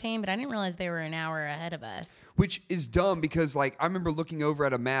part of our team, but I didn't realize they were an hour ahead of us. Which is dumb because, like, I remember looking over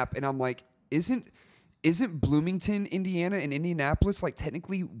at a map and I'm like, isn't Bloomington, Indiana, and Indianapolis like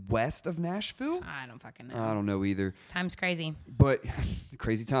technically west of Nashville? I don't fucking know. I don't know either. Time's crazy. But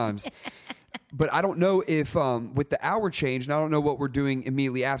crazy times. But I don't know if with the hour change, and I don't know what we're doing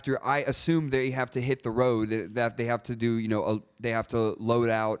immediately after. I assume they have to hit the road, that they have to do, they have to load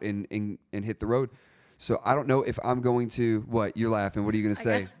out and hit the road. So I don't know if I'm going to, what? You're laughing. What are you going to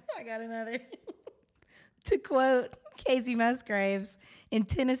say? I got another. To quote Casey Musgraves, in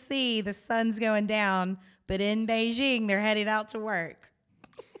Tennessee, the sun's going down, but in Beijing, they're headed out to work.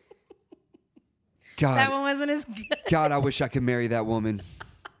 God, that one wasn't as good. God, I wish I could marry that woman.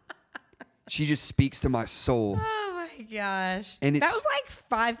 She just speaks to my soul. Oh my gosh. And that was like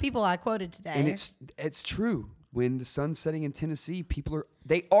 5 people I quoted today. And it's true. When the sun's setting in Tennessee,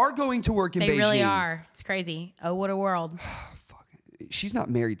 they are going to work in Beijing. They really are. It's crazy. Oh, what a world. Fuck. She's not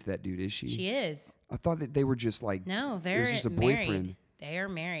married to that dude, is she? She is. I thought that they were just like, no, they're just a married. boyfriend. They are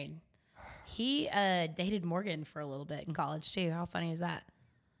married. He dated Morgan for a little bit in college too. How funny is that?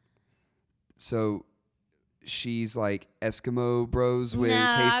 So she's like Eskimo bros with no,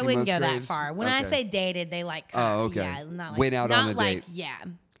 Casey I wouldn't Musgraves? go that far. When I say dated, they like okay. Yeah, not like, went out not on a like, date. Yeah.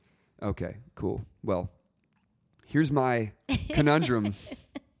 Okay, cool. Well, here's my conundrum.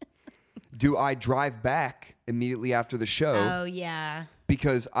 Do I drive back immediately after the show? Oh yeah.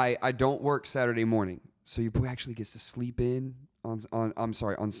 Because I don't work Saturday morning, so your boy actually gets to sleep in on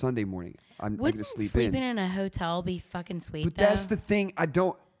Sunday morning. I'm going to sleep in. Sleeping in a hotel be fucking sweet? But that's the thing. I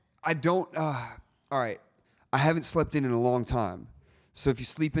don't. All right. I haven't slept in a long time, so if you're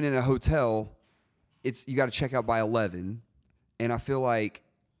sleeping in a hotel, you got to check out by 11, and I feel like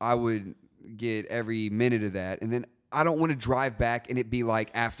I would get every minute of that, and then I don't want to drive back and it be like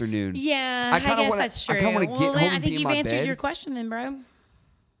afternoon. Yeah, I guess that's true. I kind of want to get home and be in my bed. I think you've answered your question then, bro.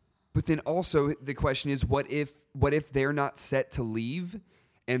 But then also the question is, what if they're not set to leave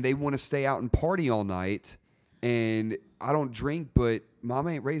and they want to stay out and party all night, and I don't drink, but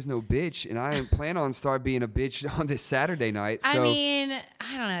mama ain't raised no bitch, and I ain't plan on start being a bitch on this Saturday night. So I mean,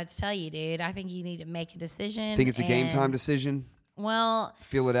 I don't know what to tell you, dude. I think you need to make a decision. Think it's a game time decision? Well,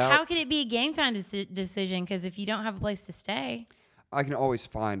 feel it out. How could it be a game time decision? Because if you don't have a place to stay, I can always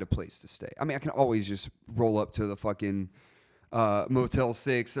find a place to stay. I mean, I can always just roll up to the fucking Motel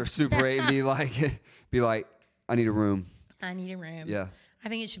 6 or Super 8 and be like, I need a room. I need a room. Yeah. I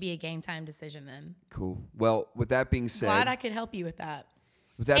think it should be a game time decision then. Cool. Well, with that being said, glad I could help you with that.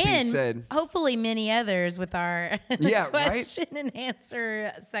 With that being said, hopefully many others with our question and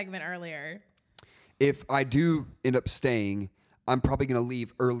answer segment earlier. If I do end up staying, I'm probably going to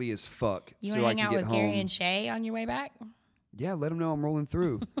leave early as fuck. You want to hang out with Gary and Shay on your way back? Yeah, let them know I'm rolling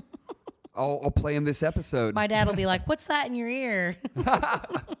through. I'll play them this episode. My dad will be like, "What's that in your ear?"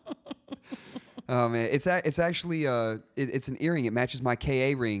 Oh man, it's actually it's an earring. It matches my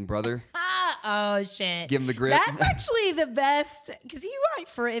KA ring, brother. Oh shit! Give him the grip. That's actually the best because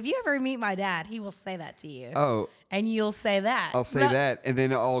if you ever meet my dad, he will say that to you. Oh, and you'll say that. I'll say that, and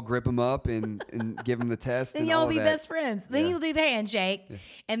then I'll grip him up and give him the test. Then and y'all all be that. best friends. Then you'll do the handshake,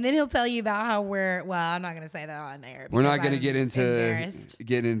 and then he'll tell you about how I'm not going to say that on air. We're not going to get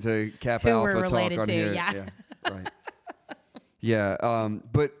into Kappa Alpha talk on here. Yeah. Right. Yeah,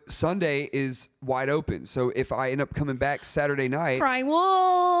 but Sunday is wide open. So if I end up coming back Saturday night, crying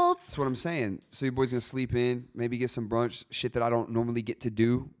wolf. That's what I'm saying. So your boy's gonna sleep in, maybe get some brunch, shit that I don't normally get to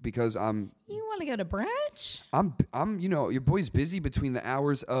do because I'm. You want to go to brunch? I'm. Your boy's busy between the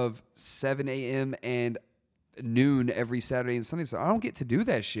hours of 7 a.m. and noon every Saturday and Sunday, so I don't get to do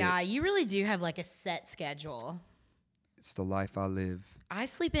that shit. Yeah, you really do have like a set schedule. It's the life I live. I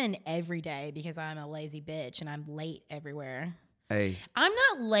sleep in every day because I'm a lazy bitch and I'm late everywhere. Hey. I'm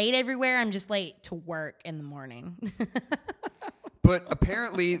not late everywhere. I'm just late to work in the morning. But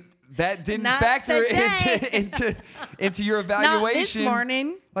apparently that didn't factor into your evaluation. Not this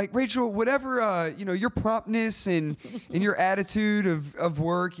morning. Like, Rachel, whatever, your promptness and your attitude of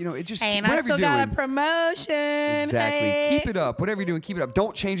work, it just, hey, and whatever I still you're doing. got a promotion. Exactly. Hey. Keep it up. Whatever you're doing, keep it up.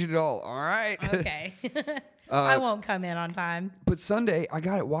 Don't change it at all. All right? Okay. I won't come in on time. But Sunday, I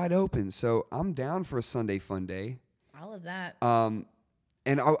got it wide open. So I'm down for a Sunday fun day. I love that.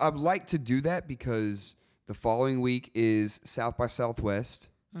 And I'd like to do that because the following week is South by Southwest.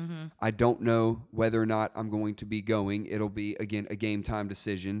 Mm-hmm. I don't know whether or not I'm going to be going. It'll be, again, a game time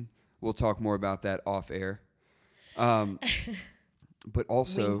decision. We'll talk more about that off air. But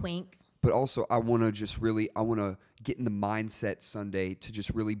also, wink, wink. But also, I want to get in the mindset Sunday to just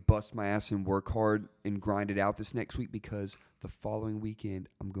really bust my ass and work hard and grind it out this next week, because the following weekend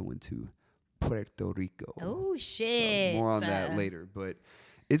I'm going to Puerto Rico. Oh shit! So more on that later, but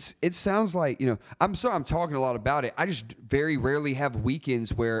it sounds like, I'm sorry I'm talking a lot about it. I just very rarely have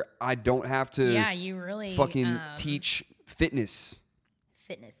weekends where I don't have to. Yeah, you really fucking teach fitness.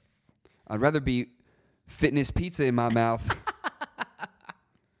 Fitness. I'd rather be fitness pizza in my mouth.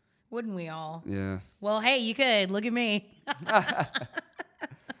 Wouldn't we all? Yeah. Well, hey, you could. Look at me.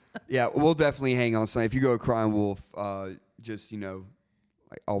 Yeah, we'll definitely hang on Sunday. If you go to Crying Wolf, I'll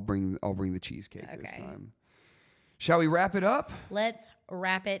bring the cheesecake this time. Shall we wrap it up? Let's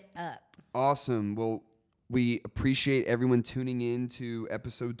wrap it up. Awesome. Well, we appreciate everyone tuning in to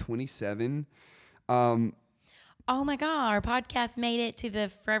episode 27. Oh my God, our podcast made it to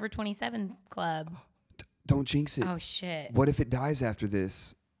the Forever 27 Club. Don't jinx it. Oh shit. What if it dies after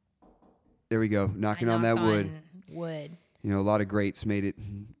this? There we go. Knocking on that wood. Wood. A lot of greats made it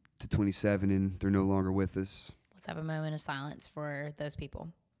to 27 and they're no longer with us. Let's have a moment of silence for those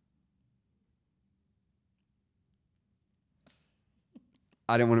people.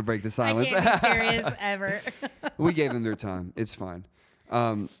 I didn't want to break the silence. I can't be serious ever. We gave them their time. It's fine.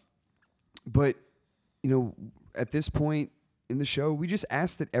 But, at this point in the show, we just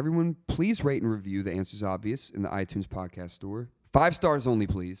ask that everyone please rate and review The Answer's Obvious in the iTunes podcast store. 5 stars only,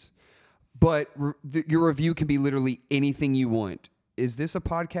 please. But your review can be literally anything you want. Is this a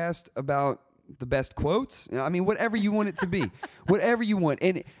podcast about the best quotes? I mean, whatever you want it to be. Whatever you want.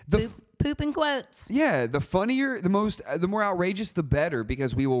 And poop and quotes. Yeah, the funnier, the more outrageous, the better,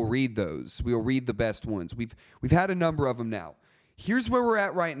 because we will read those. We will read the best ones. We've had a number of them now. Here's where we're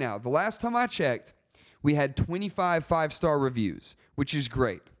at right now. The last time I checked, we had 25 5-star reviews, which is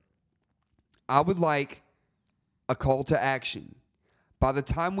great. I would like a call to action. By the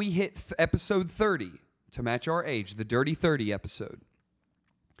time we hit episode 30, to match our age, the Dirty 30 episode,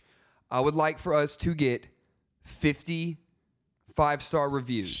 I would like for us to get 50 5-star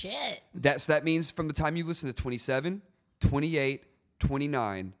reviews. Shit. That means from the time you listen to 27, 28,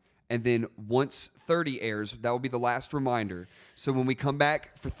 29, and then once 30 airs, that will be the last reminder. So when we come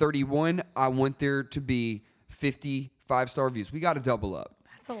back for 31, I want there to be 50 5-star reviews. We got to double up.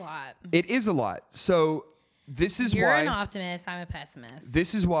 That's a lot. It is a lot. So this is You're why... You're an optimist. I'm a pessimist.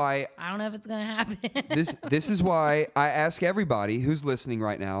 This is why... I don't know if it's going to happen. This is why I ask everybody who's listening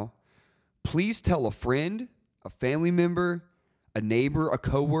right now, please tell a friend, a family member, a neighbor, a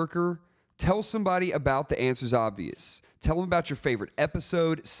coworker, tell somebody about The Answer's Obvious. Tell them about your favorite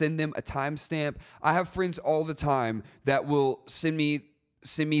episode. Send them a timestamp. I have friends all the time that will send me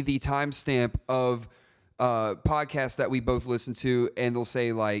the timestamp of podcasts that we both listen to, and they'll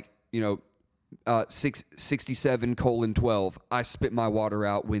say 67:12. I spit my water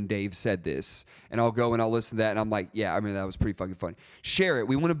out when Dave said this, and I'll go and I'll listen to that, and I'm like, yeah, I mean that was pretty fucking funny. Share it.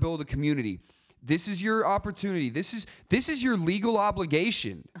 We want to build a community. This is your opportunity. This is your legal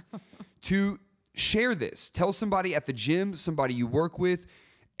obligation to share this. Tell somebody at the gym, somebody you work with,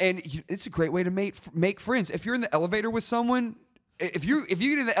 and it's a great way to make friends. If you're in the elevator with someone, if you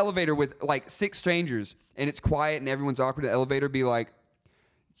get in the elevator with 6 strangers and it's quiet and everyone's awkward in the elevator, be like,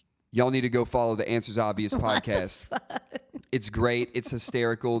 y'all need to go follow The Answer's Obvious podcast. It's great. It's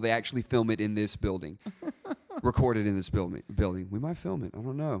hysterical. They actually film it in this building. Recorded in this building. We might film it. I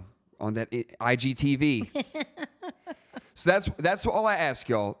don't know. On that IGTV. So that's all I ask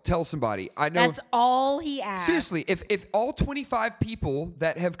y'all. Tell somebody. I know that's all he asks. Seriously, if all 25 people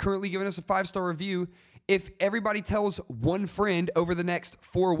that have currently given us a 5-star review, if everybody tells one friend over the next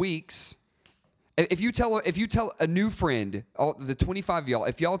 4 weeks, if you tell a new friend, all the 25 of y'all,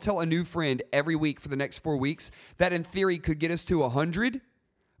 if y'all tell a new friend every week for the next 4 weeks, that in theory could get us to 100,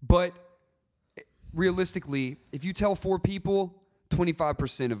 but realistically, if you tell 4 people,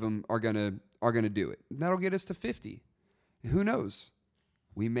 25% of them are gonna do it. That'll get us to 50. Who knows?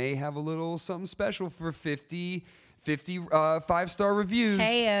 We may have a little something special for 50 5-star reviews.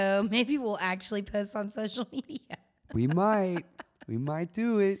 Heyo, maybe we'll actually post on social media. We might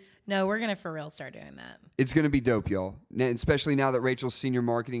do it. No, we're gonna for real start doing that. It's gonna be dope, y'all. Especially now that Rachel's senior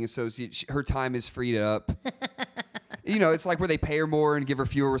marketing associate, her time is freed up. You know, it's like where they pay her more and give her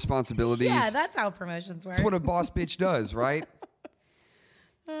fewer responsibilities. Yeah, that's how promotions work. That's what a boss bitch does, right?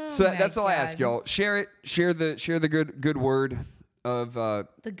 So that's all I ask y'all. Share it. Share the good word of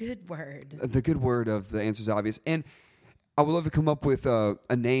the good word. The good word of The Answer's Obvious. And I would love to come up with a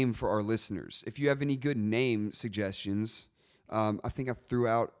name for our listeners. If you have any good name suggestions, I think I threw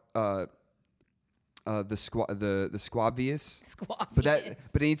out the Squabvious.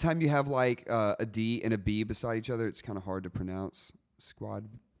 But anytime you have like a D and a B beside each other, it's kind of hard to pronounce.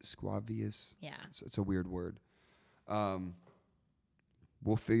 Squabvious. Yeah. So it's a weird word.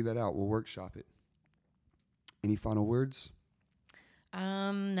 We'll figure that out. We'll workshop it. Any final words?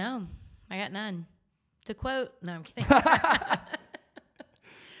 No, I got none. To quote, no, I'm kidding.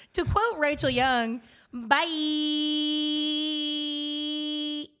 To quote Rachel Young, bye.